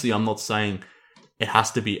obviously I'm not saying it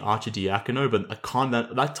has to be Arcidiacono, but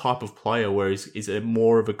that type of player where is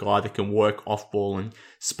more of a guy that can work off ball and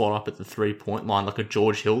spot up at the three-point line, like a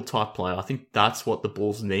George Hill type player. I think that's what the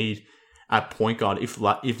Bulls need at point guard if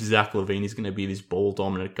Zach LaVine is going to be this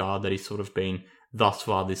ball-dominant guard that he's sort of been thus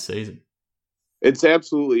far this season. It's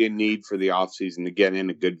absolutely a need for the offseason to get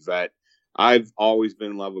in a good vet. I've always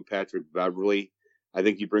been in love with Patrick Beverley. I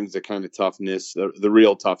think he brings the kind of toughness, the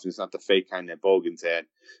real toughness, not the fake kind that Bogan's had,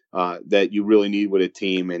 that you really need with a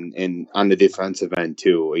team, and on the defensive end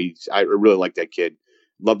too. I really like that kid.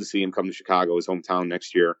 Love to see him come to Chicago, his hometown,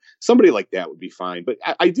 next year. Somebody like that would be fine. But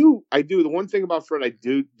I do. The one thing about Fred I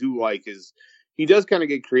do like is he does kind of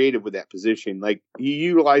get creative with that position. Like, he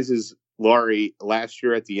utilizes Lauri last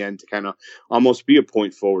year at the end to kind of almost be a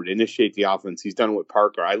point forward, initiate the offense. He's done it with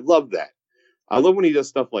Parker. I love that. I love when he does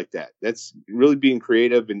stuff like that. That's really being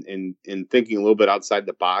creative and thinking a little bit outside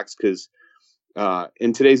the box, because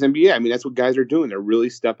in today's NBA, I mean, that's what guys are doing. They're really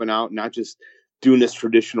stepping out, not just doing this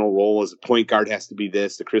traditional role as a point guard has to be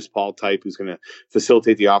this, the Chris Paul type who's going to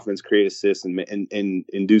facilitate the offense, create assists,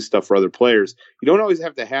 and do stuff for other players. You don't always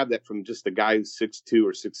have to have that from just a guy who's 6'2"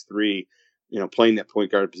 or 6'3", playing that point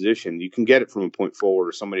guard position. You can get it from a point forward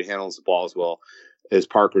or somebody handles the ball as well as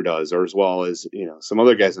Parker does, or as well as, some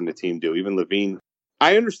other guys on the team do, even LaVine.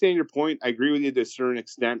 I understand your point. I agree with you to a certain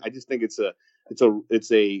extent. I just think it's a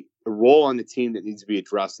role on the team that needs to be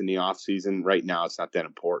addressed in the offseason. Right now, it's not that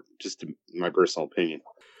important, just in my personal opinion.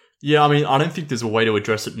 Yeah, I mean, I don't think there's a way to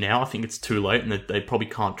address it now. I think it's too late and that they probably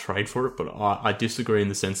can't trade for it, but I disagree in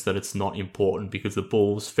the sense that it's not important, because the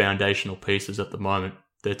Bulls' foundational pieces at the moment,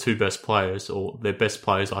 their two best players, or their best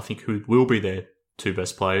players, I think, who will be their two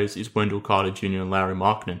best players, is Wendell Carter Jr. and Lauri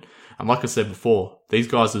Markkanen. And like I said before, these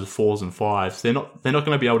guys are the 4s and 5s. They're not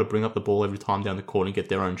going to be able to bring up the ball every time down the court and get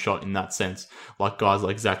their own shot in that sense, like guys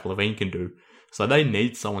like Zach LaVine can do. So they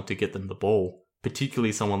need someone to get them the ball,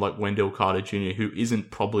 particularly someone like Wendell Carter Jr., who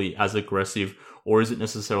isn't probably as aggressive or isn't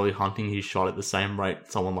necessarily hunting his shot at the same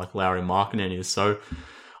rate someone like Lauri Markkanen is. So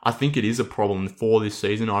I think it is a problem for this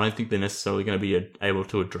season. I don't think they're necessarily going to be able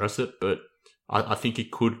to address it, but I think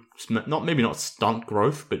it could maybe not stunt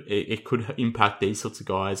growth, but it could impact these sorts of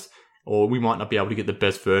guys. Or we might not be able to get the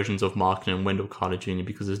best versions of Markkanen and Wendell Carter Jr.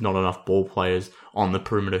 because there's not enough ball players on the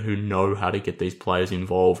perimeter who know how to get these players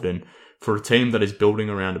involved. And for a team that is building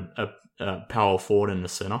around a power forward and a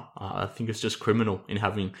center, I think it's just criminal in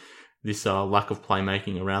having this lack of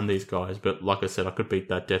playmaking around these guys. But like I said, I could beat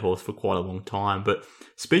that dead horse for quite a long time. But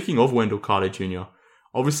speaking of Wendell Carter Jr.,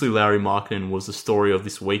 obviously Lauri Markkanen was the story of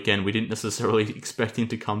this weekend. We didn't necessarily expect him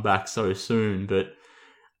to come back so soon, but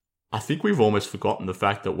I think we've almost forgotten the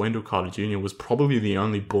fact that Wendell Carter Jr. was probably the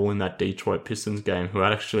only Bull in that Detroit Pistons game who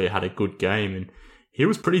had actually had a good game, and he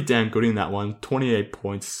was pretty damn good in that one. 28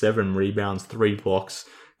 points, 7 rebounds, 3 blocks,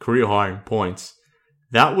 career high in points.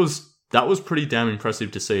 That was pretty damn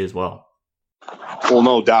impressive to see as well. Well,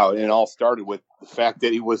 no doubt. And it all started with the fact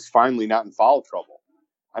that he was finally not in foul trouble.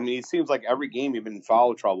 I mean, it seems like every game you've been in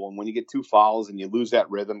foul trouble, and when you get 2 fouls and you lose that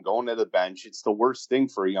rhythm, going to the bench, it's the worst thing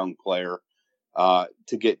for a young player.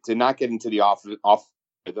 To not get into the off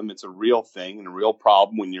rhythm. It's a real thing and a real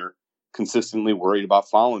problem when you're consistently worried about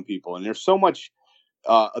fouling people. And there's so much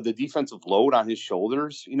of the defensive load on his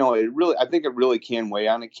shoulders. I think it really can weigh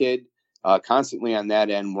on a kid constantly on that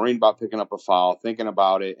end, worrying about picking up a foul, thinking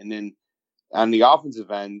about it. And then on the offensive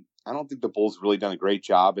end, I don't think the Bulls really done a great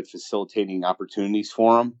job at facilitating opportunities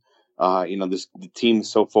for him. The team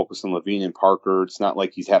is so focused on LaVine and Parker. It's not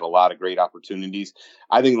like he's had a lot of great opportunities.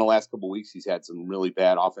 I think in the last couple of weeks, he's had some really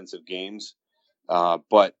bad offensive games.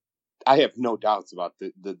 But I have no doubts about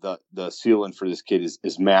the ceiling for this kid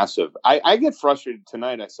is massive. I get frustrated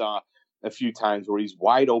tonight. I saw a few times where he's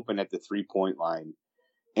wide open at the 3-point line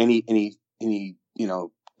and he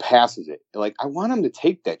passes it. Like, I want him to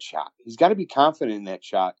take that shot. He's got to be confident in that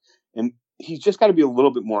shot. And he's just got to be a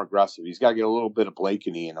little bit more aggressive. He's got to get a little bit of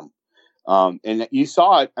Blakeney in him. And you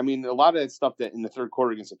saw it. I mean, a lot of that stuff that in the third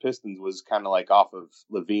quarter against the Pistons was kind of like off of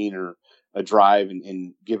LaVine or a drive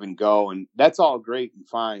and give and go. And that's all great and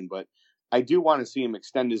fine. But I do want to see him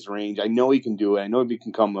extend his range. I know he can do it. I know he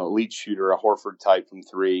can become an elite shooter, a Horford type from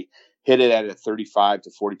three, hit it at a 35 to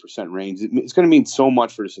 40% range. It's going to mean so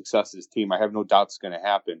much for the success of his team. I have no doubt it's going to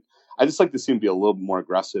happen. I just like to see him be a little bit more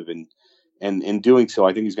aggressive, and in doing so,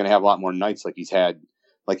 I think he's going to have a lot more nights like he had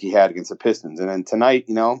against the Pistons. And then tonight,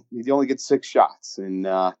 he only gets 6 shots, and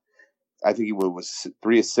I think he was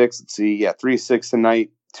 3 of 6. Let's see, 3 of 6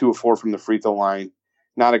 tonight, 2 of 4 from the free throw line.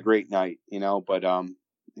 Not a great night, but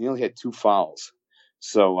he only had 2 fouls.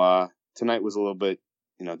 So tonight was a little bit,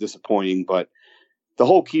 disappointing. But the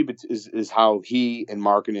whole key is how he and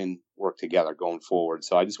Markkanen work together going forward.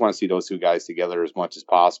 So I just want to see those 2 guys together as much as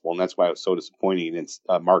possible, and that's why I was so disappointing in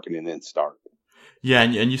Markkanen didn't start. Yeah,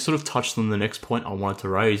 and you sort of touched on the next point I wanted to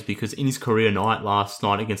raise, because in his career night last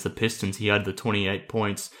night against the Pistons, he had the 28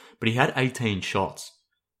 points, but he had 18 shots.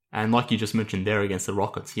 And like you just mentioned there against the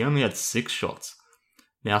Rockets, he only had 6 shots.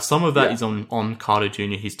 Now, some of that is on Carter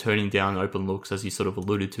Jr. He's turning down open looks, as you sort of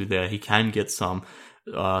alluded to there. He can get some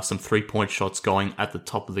 3-point shots going at the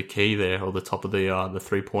top of the key there, or the top of the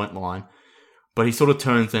 3-point line. But he sort of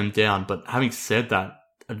turns them down. But having said that,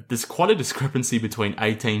 there's quite a discrepancy between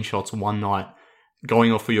 18 shots one night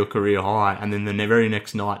going off for your career high, and then the very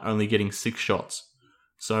next night only getting 6 shots.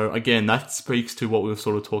 So again, that speaks to what we were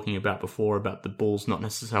sort of talking about before, about the Bulls not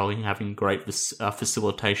necessarily having great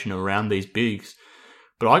facilitation around these bigs.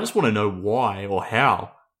 But I just want to know why or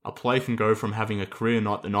how a player can go from having a career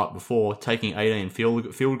night the night before, taking 18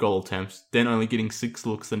 field goal attempts, then only getting 6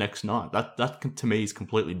 looks the next night. That to me is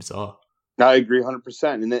completely bizarre. I agree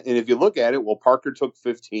 100%. And if you look at it, well, Parker took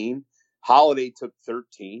 15, Holiday took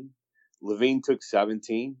 13, LaVine took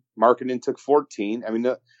 17, Markkanen took 14. I mean,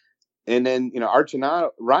 and then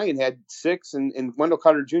Ryan had 6, and Wendell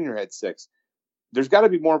Carter Jr. had 6. There's got to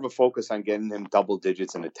be more of a focus on getting him double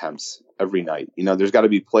digits in attempts every night. There's got to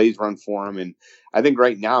be plays run for him. And I think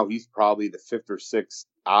right now he's probably the 5th or 6th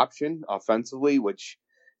option offensively, which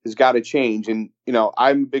has got to change. And,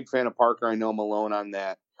 I'm a big fan of Parker. I know I'm alone on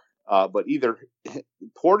that. But either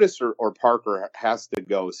Portis or Parker has to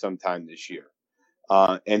go sometime this year.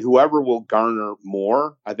 And whoever will garner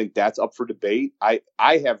more, I think that's up for debate.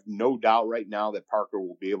 I have no doubt right now that Parker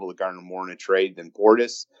will be able to garner more in a trade than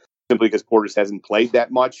Portis, simply because Portis hasn't played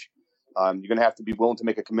that much. You're going to have to be willing to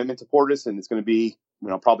make a commitment to Portis, and it's going to be,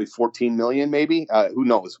 probably $14 million, maybe. Who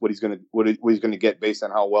knows what he's going to get based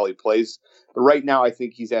on how well he plays. But right now, I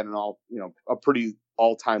think he's at a pretty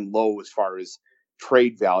all-time low as far as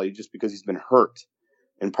trade value, just because he's been hurt,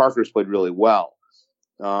 and Parker's played really well.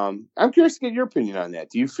 I'm curious to get your opinion on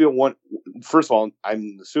that. Do you feel first of all,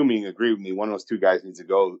 I'm assuming you agree with me, one of those 2 guys needs to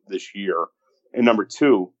go this year, and number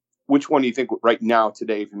 2, which one do you think right now,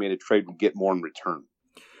 today, if you made a trade, would get more in return?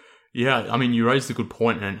 Yeah, I mean, you raised a good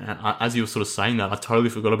point, and as you were sort of saying that, I totally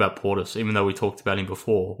forgot about Portis, even though we talked about him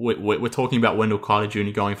before. We're talking about Wendell Carter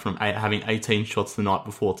Jr. going from having 18 shots the night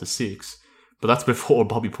before to 6, but that's before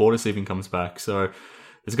Bobby Portis even comes back. So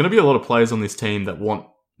there's going to be a lot of players on this team that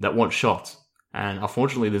want shots, and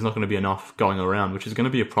unfortunately, there's not going to be enough going around, which is going to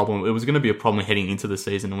be a problem. It was going to be a problem heading into the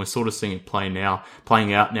season, and we're sort of seeing it playing out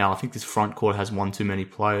now. I think this front court has one too many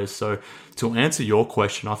players. So to answer your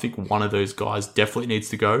question, I think one of those guys definitely needs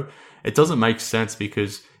to go. It doesn't make sense,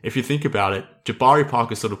 because if you think about it, Jabari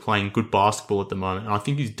Parker's sort of playing good basketball at the moment, and I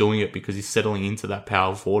think he's doing it because he's settling into that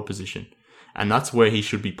power forward position. And that's where he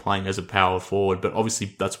should be playing, as a power forward. But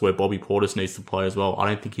obviously, that's where Bobby Portis needs to play as well. I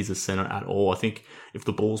don't think he's a center at all. I think if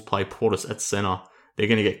the Bulls play Portis at center, they're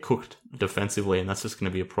going to get cooked defensively, and that's just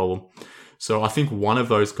going to be a problem. So I think one of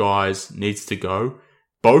those guys needs to go.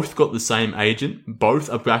 Both got the same agent. Both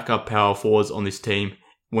are backup power forwards on this team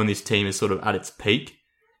when this team is sort of at its peak.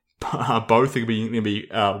 Both are going to be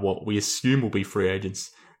what we assume will be free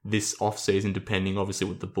agents this offseason, depending obviously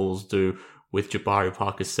what the Bulls do with Jabari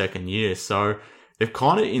Parker's second year. So they're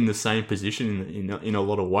kind of in the same position in a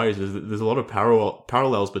lot of ways. There's a lot of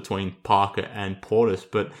parallels between Parker and Portis,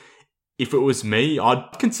 but if it was me,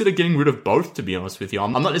 I'd consider getting rid of both, to be honest with you.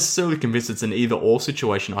 I'm not necessarily convinced it's an either-or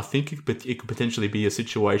situation. I think it could potentially be a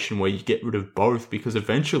situation where you get rid of both, because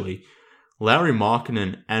eventually Lauri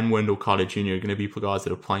Markkanen and Wendell Carter Jr. are going to be guys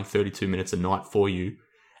that are playing 32 minutes a night for you.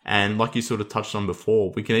 And like you sort of touched on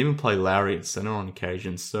before, we can even play Lauri at center on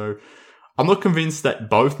occasions. So I'm not convinced that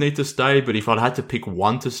both need to stay, but if I'd had to pick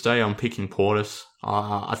one to stay, I'm picking Portis.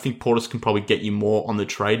 I think Portis can probably get you more on the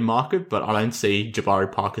trade market, but I don't see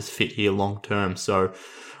Jabari Parker's fit here long term. So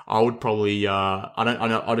I would probably I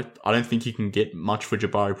don't think you can get much for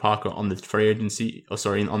Jabari Parker on the free agency,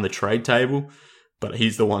 on the trade table, but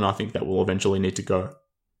he's the one I think that will eventually need to go.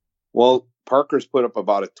 Well, Parker's put up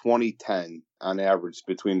about a 20-10 on average,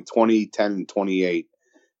 between 20, 10, and 28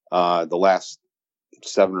 the last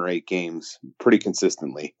 7 or 8 games pretty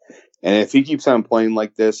consistently. And if he keeps on playing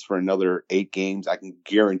like this for another 8 games, I can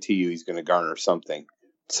guarantee you he's going to garner something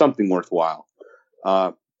worthwhile.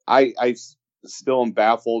 I still am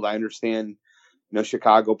baffled. I understand,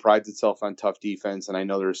 Chicago prides itself on tough defense, and I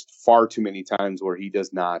know there's far too many times where he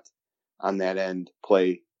does not, on that end,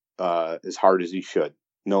 play as hard as he should.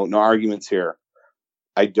 No arguments here.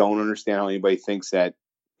 I don't understand how anybody thinks that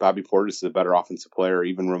Bobby Portis is a better offensive player,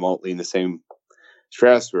 even remotely in the same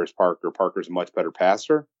stratosphere as Parker. Parker's a much better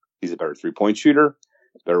passer. He's a better 3-point shooter.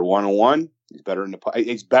 He's better one-on-one. He's better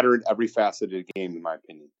he's better in every facet of the game, in my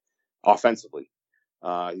opinion, offensively.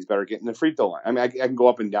 He's better getting the free throw line. I mean, I can go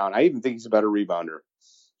up and down. I even think he's a better rebounder.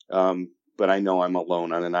 But I know I'm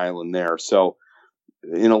alone on an island there. So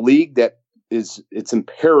in a league that it's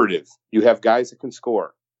imperative you have guys that can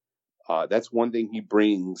score. That's one thing he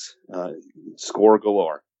brings, score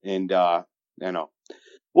galore. And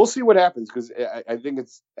we'll see what happens, because I think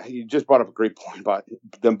you just brought up a great point about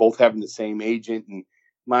them both having the same agent. And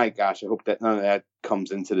my gosh, I hope that none of that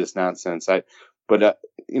comes into this nonsense. But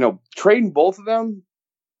trading both of them,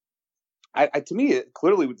 to me,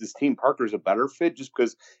 clearly with this team, Parker's a better fit just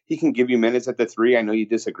because he can give you minutes at the 3. I know you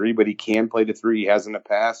disagree, but he can play the 3. He has in the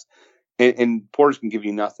past. And Portis can give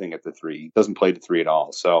you nothing at the 3. He doesn't play the 3 at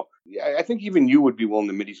all. So I think even you would be willing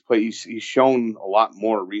to admit he's shown a lot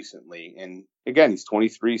more recently. And again, he's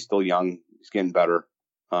 23, still young. He's getting better.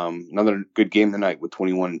 Another good game tonight with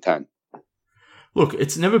 21 and 10. Look,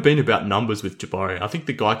 it's never been about numbers with Jabari. I think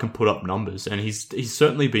the guy can put up numbers, and he's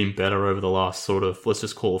certainly been better over the last sort of, let's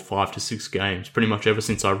just call it 5 to 6 games, pretty much ever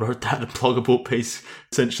since I wrote the bloggable piece,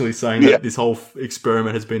 essentially saying that this whole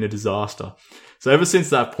experiment has been a disaster. So ever since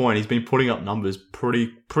that point, he's been putting up numbers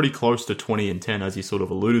pretty close to 20 and 10, as you sort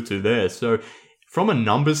of alluded to there. So from a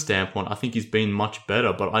numbers standpoint, I think he's been much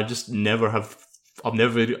better, but I've never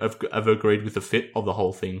ever agreed with the fit of the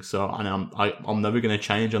whole thing. So I'm never going to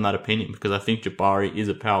change on that opinion, because I think Jabari is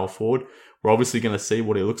a power forward. We're obviously going to see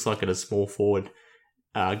what he looks like at a small forward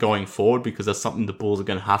going forward, because that's something the Bulls are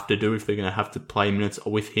going to have to do if they're going to have to play minutes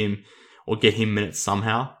with him or get him minutes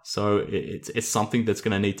somehow. So it's something that's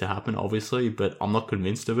going to need to happen, obviously, but I'm not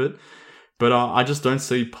convinced of it. But I just don't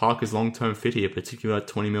see Parker's long-term fit here, particularly at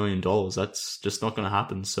 $20 million. That's just not going to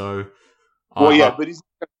happen. So, but he's going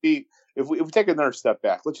to be. If we take another step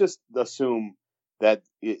back, let's just assume that.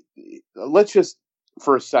 Let's just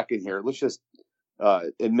for a second here. Let's just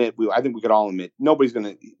admit. I think we could all admit nobody's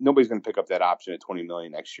going to pick up that option at $20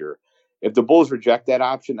 million next year. If the Bulls reject that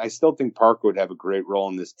option, I still think Parker would have a great role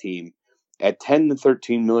in this team at $10 to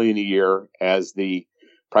 $13 million a year as the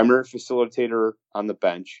primary facilitator on the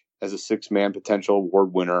bench, as a 6-man potential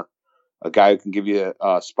award winner, a guy who can give you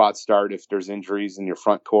a spot start if there's injuries in your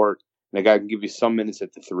front court, and a guy who can give you some minutes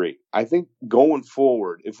at the 3. I think going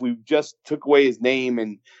forward, if we just took away his name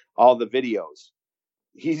and all the videos,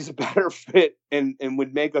 he's a better fit and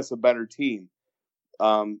would make us a better team.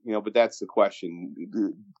 But that's the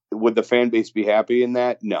question. Would the fan base be happy in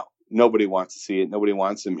that? No. Nobody wants to see it. Nobody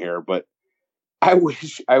wants him here. But I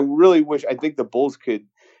really wish, I think the Bulls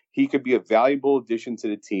he could be a valuable addition to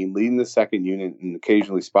the team, leading the second unit and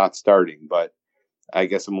occasionally spot starting. But I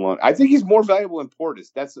guess I'm alone. I think he's more valuable than Portis.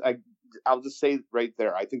 I'll just say right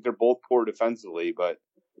there. I think they're both poor defensively, but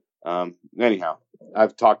anyhow,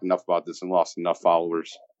 I've talked enough about this and lost enough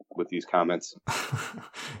followers with these comments.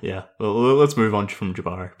 Yeah, well, let's move on from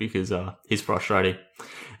Jabari, because he's frustrating.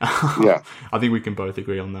 Yeah, I think we can both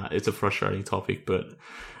agree on that. It's a frustrating topic, but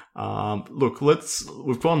look,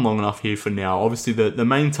 we've gone long enough here for now. Obviously, the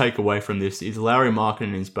main takeaway from this is Lauri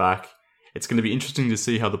Markkanen is back. It's going to be interesting to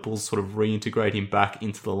see how the Bulls sort of reintegrate him back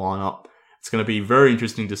into the lineup. It's going to be very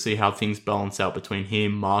interesting to see how things balance out between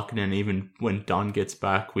him, Markkanen, and even when Dunn gets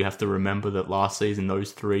back. We have to remember that last season,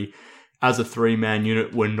 those 3 as a 3-man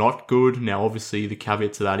unit were not good. Now, obviously, the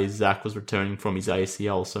caveat to that is Zach was returning from his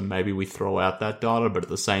ACL, so maybe we throw out that data, but at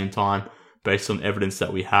the same time, based on evidence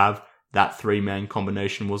that we have, that 3-man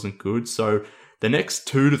combination wasn't good. So the next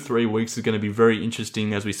 2 to 3 weeks is going to be very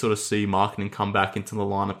interesting as we sort of see Markkanen come back into the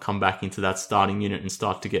lineup, come back into that starting unit and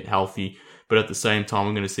start to get healthy. But at the same time,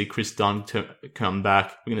 we're going to see Chris Dunn come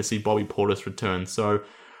back. We're going to see Bobby Portis return. So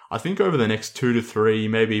I think over the next 2 to 3,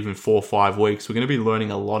 maybe even 4 or 5 weeks, we're going to be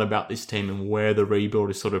learning a lot about this team and where the rebuild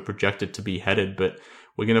is sort of projected to be headed. But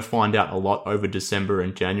we're going to find out a lot over December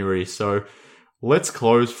and January. So let's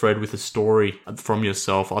close, Fred, with a story from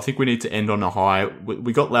yourself. I think we need to end on a high.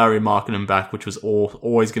 We got Lauri Markkanen back, which was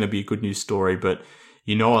always going to be a good news story. But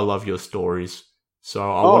I love your stories.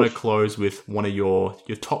 So I want to close with one of your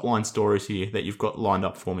top line stories here that you've got lined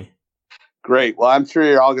up for me. Great. Well, I'm sure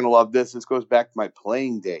you're all going to love this. This goes back to my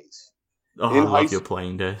playing days. Oh, I love your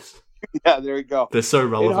playing days. Yeah, there you go. They're so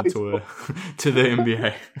relevant to the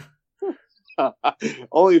NBA.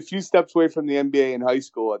 Only a few steps away from the NBA in high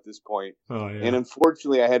school at this point. Oh, yeah. And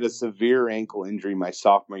unfortunately, I had a severe ankle injury my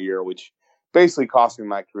sophomore year, which basically cost me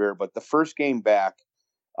my career. But the first game back,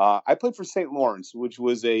 I played for St. Lawrence, which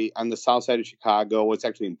was on the south side of Chicago. It's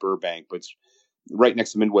actually in Burbank, but it's right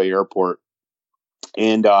next to Midway Airport.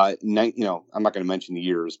 And, I'm not going to mention the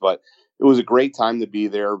years, but it was a great time to be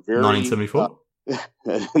there. 1974?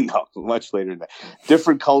 No, much later than that.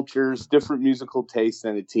 Different cultures, different musical tastes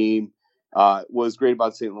than a team. What was great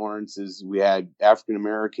about St. Lawrence is we had African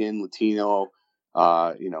American, Latino,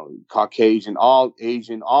 Caucasian, all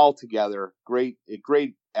Asian, all together. Great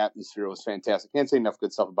atmosphere. It was fantastic. Can't say enough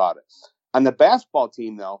good stuff about it. On the basketball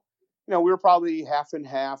team, though, we were probably half and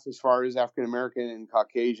half as far as African American and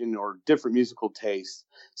Caucasian or different musical tastes.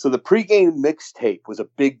 So the pregame mixtape was a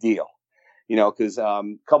big deal, because a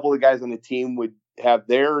couple of guys on the team would have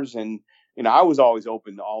theirs, and I was always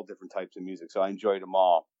open to all different types of music, so I enjoyed them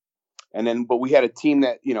all. And then, but we had a team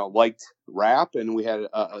that, liked rap, and we had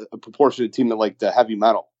a proportion of the team that liked heavy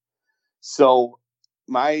metal. So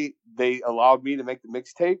they allowed me to make the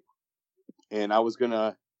mixtape, and I was going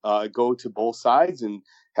to go to both sides and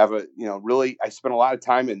have I spent a lot of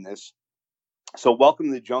time in this. So Welcome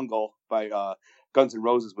to the Jungle by Guns N'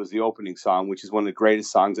 Roses was the opening song, which is one of the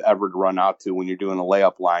greatest songs ever to run out to when you're doing a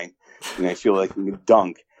layup line. And I feel like you can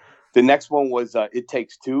dunk. The next one was It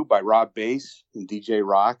Takes Two by Rob Bass and DJ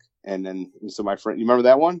Rock. And then, so my friend, you remember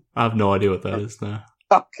that one? I have no idea what that is now.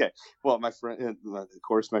 Okay. Well, my friend, of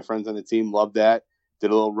course, my friends on the team loved that.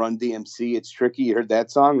 Did a little Run DMC. It's Tricky. You heard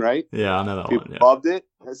that song, right? Yeah, I know that People one. Yeah. Loved it.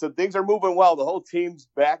 So things are moving well. The whole team's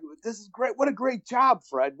back. This is great. What a great job,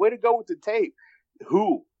 Fred. Way to go with the tape.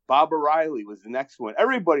 Who? Bob O'Reilly was the next one.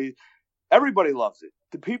 Everybody loves it.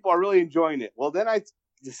 The people are really enjoying it. Well, then I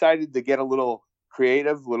decided to get a little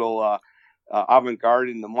creative, avant-garde,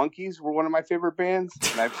 and the Monkees were one of my favorite bands.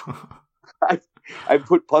 And I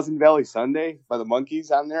put Pleasant Valley Sunday by the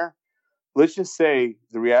Monkees on there. Let's just say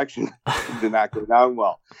the reaction did not go down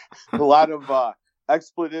well. A lot of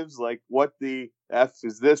expletives like "What the F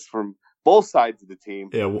is this?" from both sides of the team.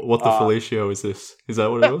 Yeah, what the fellatio is this? Is that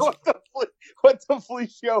what it was? what the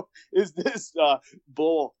fellatio is this?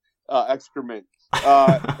 Bull excrement.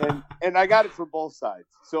 And I got it from both sides.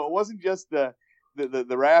 So it wasn't just the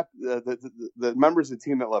rap, the members of the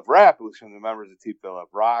team that love rap. It was from the members of the team that love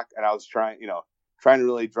rock. And I was trying to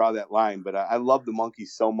really draw that line. But I love the Monkees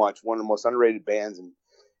so much. One of the most underrated bands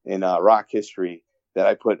in rock history, that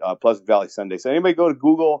I put Pleasant Valley Sunday. So anybody go to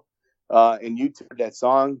Google and YouTube that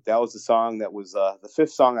song. That was the song that was the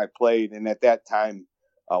fifth song I played. And at that time,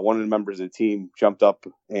 one of the members of the team jumped up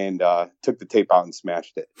and took the tape out and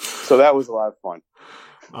smashed it. So that was a lot of fun.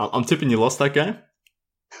 I'm tipping you lost that game.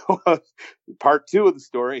 Part two of the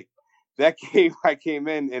story. That game, I came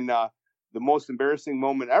in, and the most embarrassing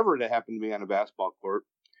moment ever that happened to me on a basketball court.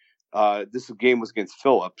 This game was against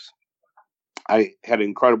Phillips. I had an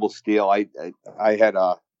incredible steal. I had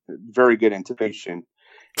a very good anticipation,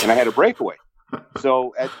 and I had a breakaway.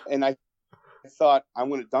 So, and I thought, I'm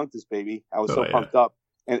going to dunk this baby. I was pumped up,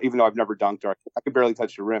 and even though I've never dunked, I could barely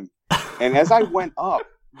touch the rim. And as I went up,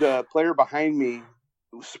 the player behind me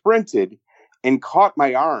sprinted and caught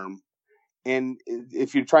my arm. And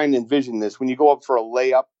if you're trying to envision this, when you go up for a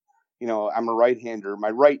layup, I'm a right-hander,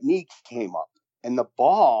 my right knee came up, and the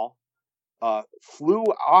ball flew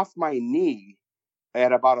off my knee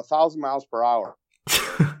at about 1,000 miles per hour.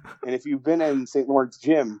 And if you've been in St. Lawrence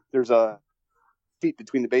Gym, there's a feet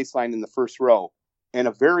between the baseline and the first row, and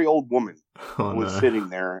a very old woman was sitting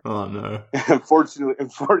there. Oh no!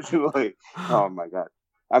 Unfortunately, oh my God,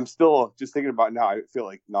 I'm still just thinking about it now. I feel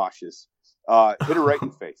like nauseous. Hit her right in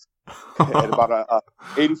the face at about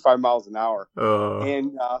 85 miles an hour,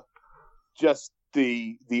 and just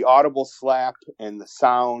the audible slap and the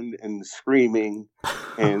sound and the screaming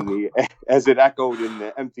and as it echoed in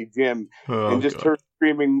the empty gym, and just her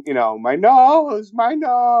screaming, my nose, and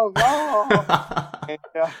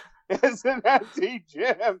it's an empty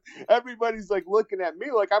gym. Everybody's like looking at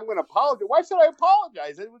me like I'm going to apologize. Why should I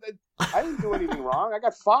apologize? I didn't do anything wrong. I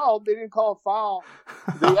got fouled. They didn't call a foul.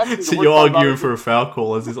 So you're arguing for a foul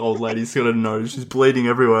call as this old lady's got a nose. She's bleeding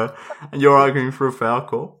everywhere, and you're arguing for a foul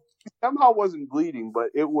call. Somehow wasn't bleeding, but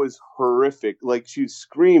it was horrific. Like, she was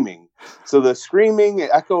screaming. So the screaming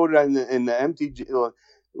echoed in the empty. It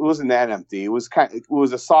wasn't that empty. It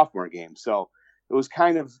was a sophomore game, so it was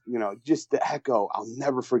kind of just the echo. I'll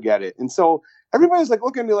never forget it. And so everybody's like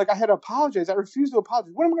looking at me like I had to apologize. I refused to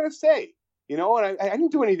apologize. What am I going to say? And I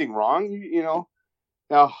didn't do anything wrong.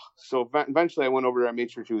 So eventually I went over there. I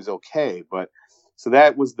made sure she was okay. But So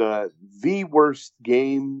that was the worst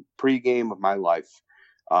pregame of my life.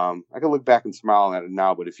 I can look back and smile at it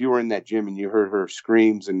now, but if you were in that gym and you heard her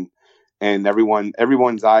screams and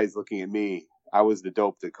everyone's eyes looking at me, I was the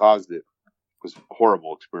dope that caused it. It was a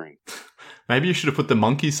horrible experience. Maybe you should have put the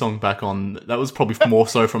Monkey song back on. That was probably more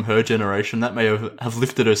so from her generation. That may have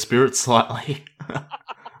lifted her spirits slightly.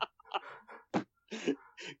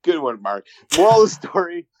 Good one, Mark. Moral of the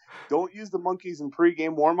story, don't use the Monkeys in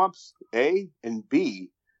pregame warm-ups, A, and B,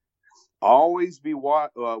 always be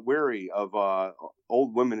wary of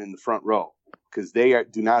old women in the front row because they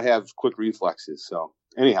do not have quick reflexes. So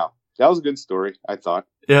anyhow, that was a good story, I thought.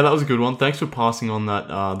 Yeah, that was a good one. Thanks for passing on that,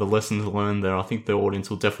 the lessons learned there. I think the audience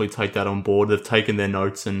will definitely take that on board. They've taken their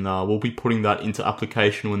notes and we'll be putting that into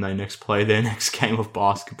application when they next play their next game of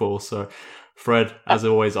basketball. So, Fred, as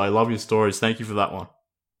always, I love your stories. Thank you for that one.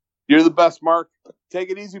 You're the best, Mark.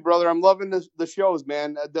 Take it easy, brother. I'm loving the shows,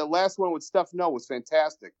 man. The last one with Steph No was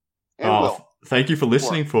fantastic. And Will. Thank you for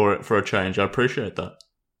listening for a change. I appreciate that.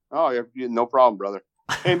 Oh, yeah, no problem, brother.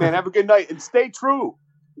 Hey, man, have a good night and stay true.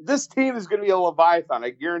 This team is going to be a Leviathan.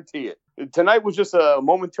 I guarantee it. Tonight was just a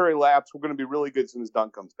momentary lapse. We're going to be really good as soon as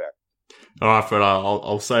Dunn comes back. All right, Fred.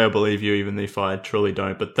 I'll say I believe you, even if I truly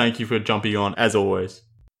don't. But thank you for jumping on, as always.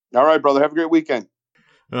 All right, brother. Have a great weekend.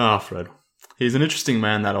 Fred. He's an interesting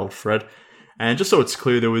man, that old Fred. And just so it's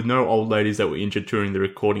clear, there were no old ladies that were injured during the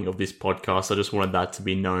recording of this podcast. I just wanted that to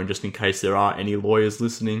be known, just in case there are any lawyers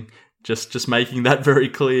listening. Just making that very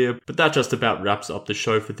clear. But that just about wraps up the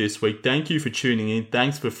show for this week. Thank you for tuning in.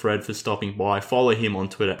 Thanks for Fred for stopping by. Follow him on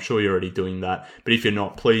Twitter. I'm sure you're already doing that. But if you're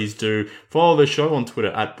not, please do. Follow the show on Twitter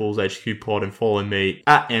at BullsHQ and follow me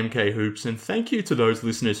at MKHoops. And thank you to those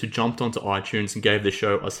listeners who jumped onto iTunes and gave the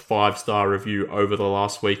show a 5-star review over the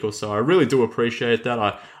last week or so. I really do appreciate that.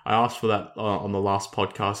 I asked for that on the last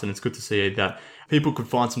podcast, and it's good to see that people could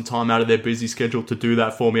find some time out of their busy schedule to do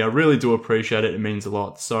that for me. I really do appreciate it. It means a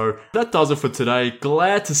lot. So that does it for today.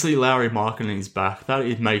 Glad to see Lauri Markkanen is back.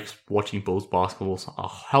 It makes watching Bulls basketball a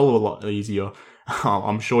hell of a lot easier.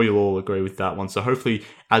 I'm sure you'll all agree with that one. So hopefully,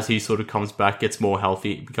 as he sort of comes back, gets more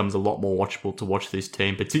healthy, it becomes a lot more watchable to watch this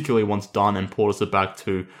team, particularly once Dunn and Portis are back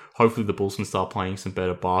too. Hopefully the Bulls can start playing some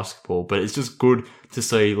better basketball. But it's just good to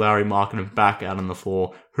see Lauri Markkanen back out on the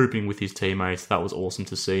floor, hooping with his teammates. That was awesome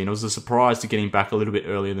to see. And it was a surprise to getting back a little bit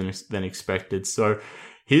earlier than expected. So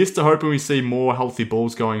here's to hoping we see more healthy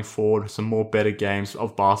Bulls going forward, some more better games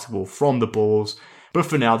of basketball from the Bulls. But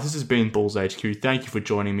for now, this has been BullsHQ. Thank you for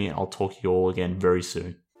joining me. I'll talk to you all again very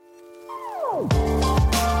soon.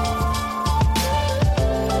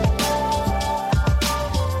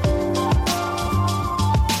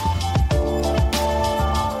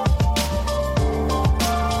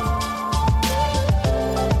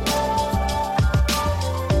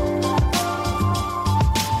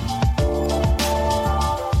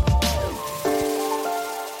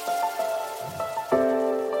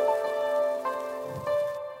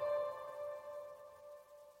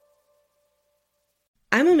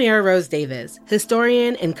 I'm Amira Rose Davis,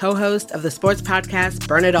 historian and co-host of the sports podcast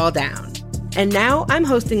Burn It All Down. And now I'm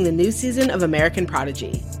hosting the new season of American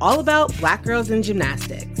Prodigy, all about Black girls in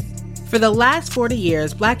gymnastics. For the last 40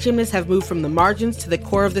 years, Black gymnasts have moved from the margins to the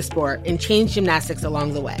core of the sport and changed gymnastics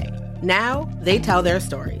along the way. Now, they tell their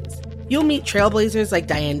stories. You'll meet trailblazers like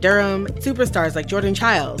Diane Durham, superstars like Jordan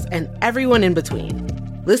Childs, and everyone in between.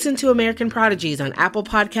 Listen to American Prodigies on Apple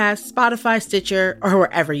Podcasts, Spotify, Stitcher, or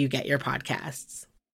wherever you get your podcasts.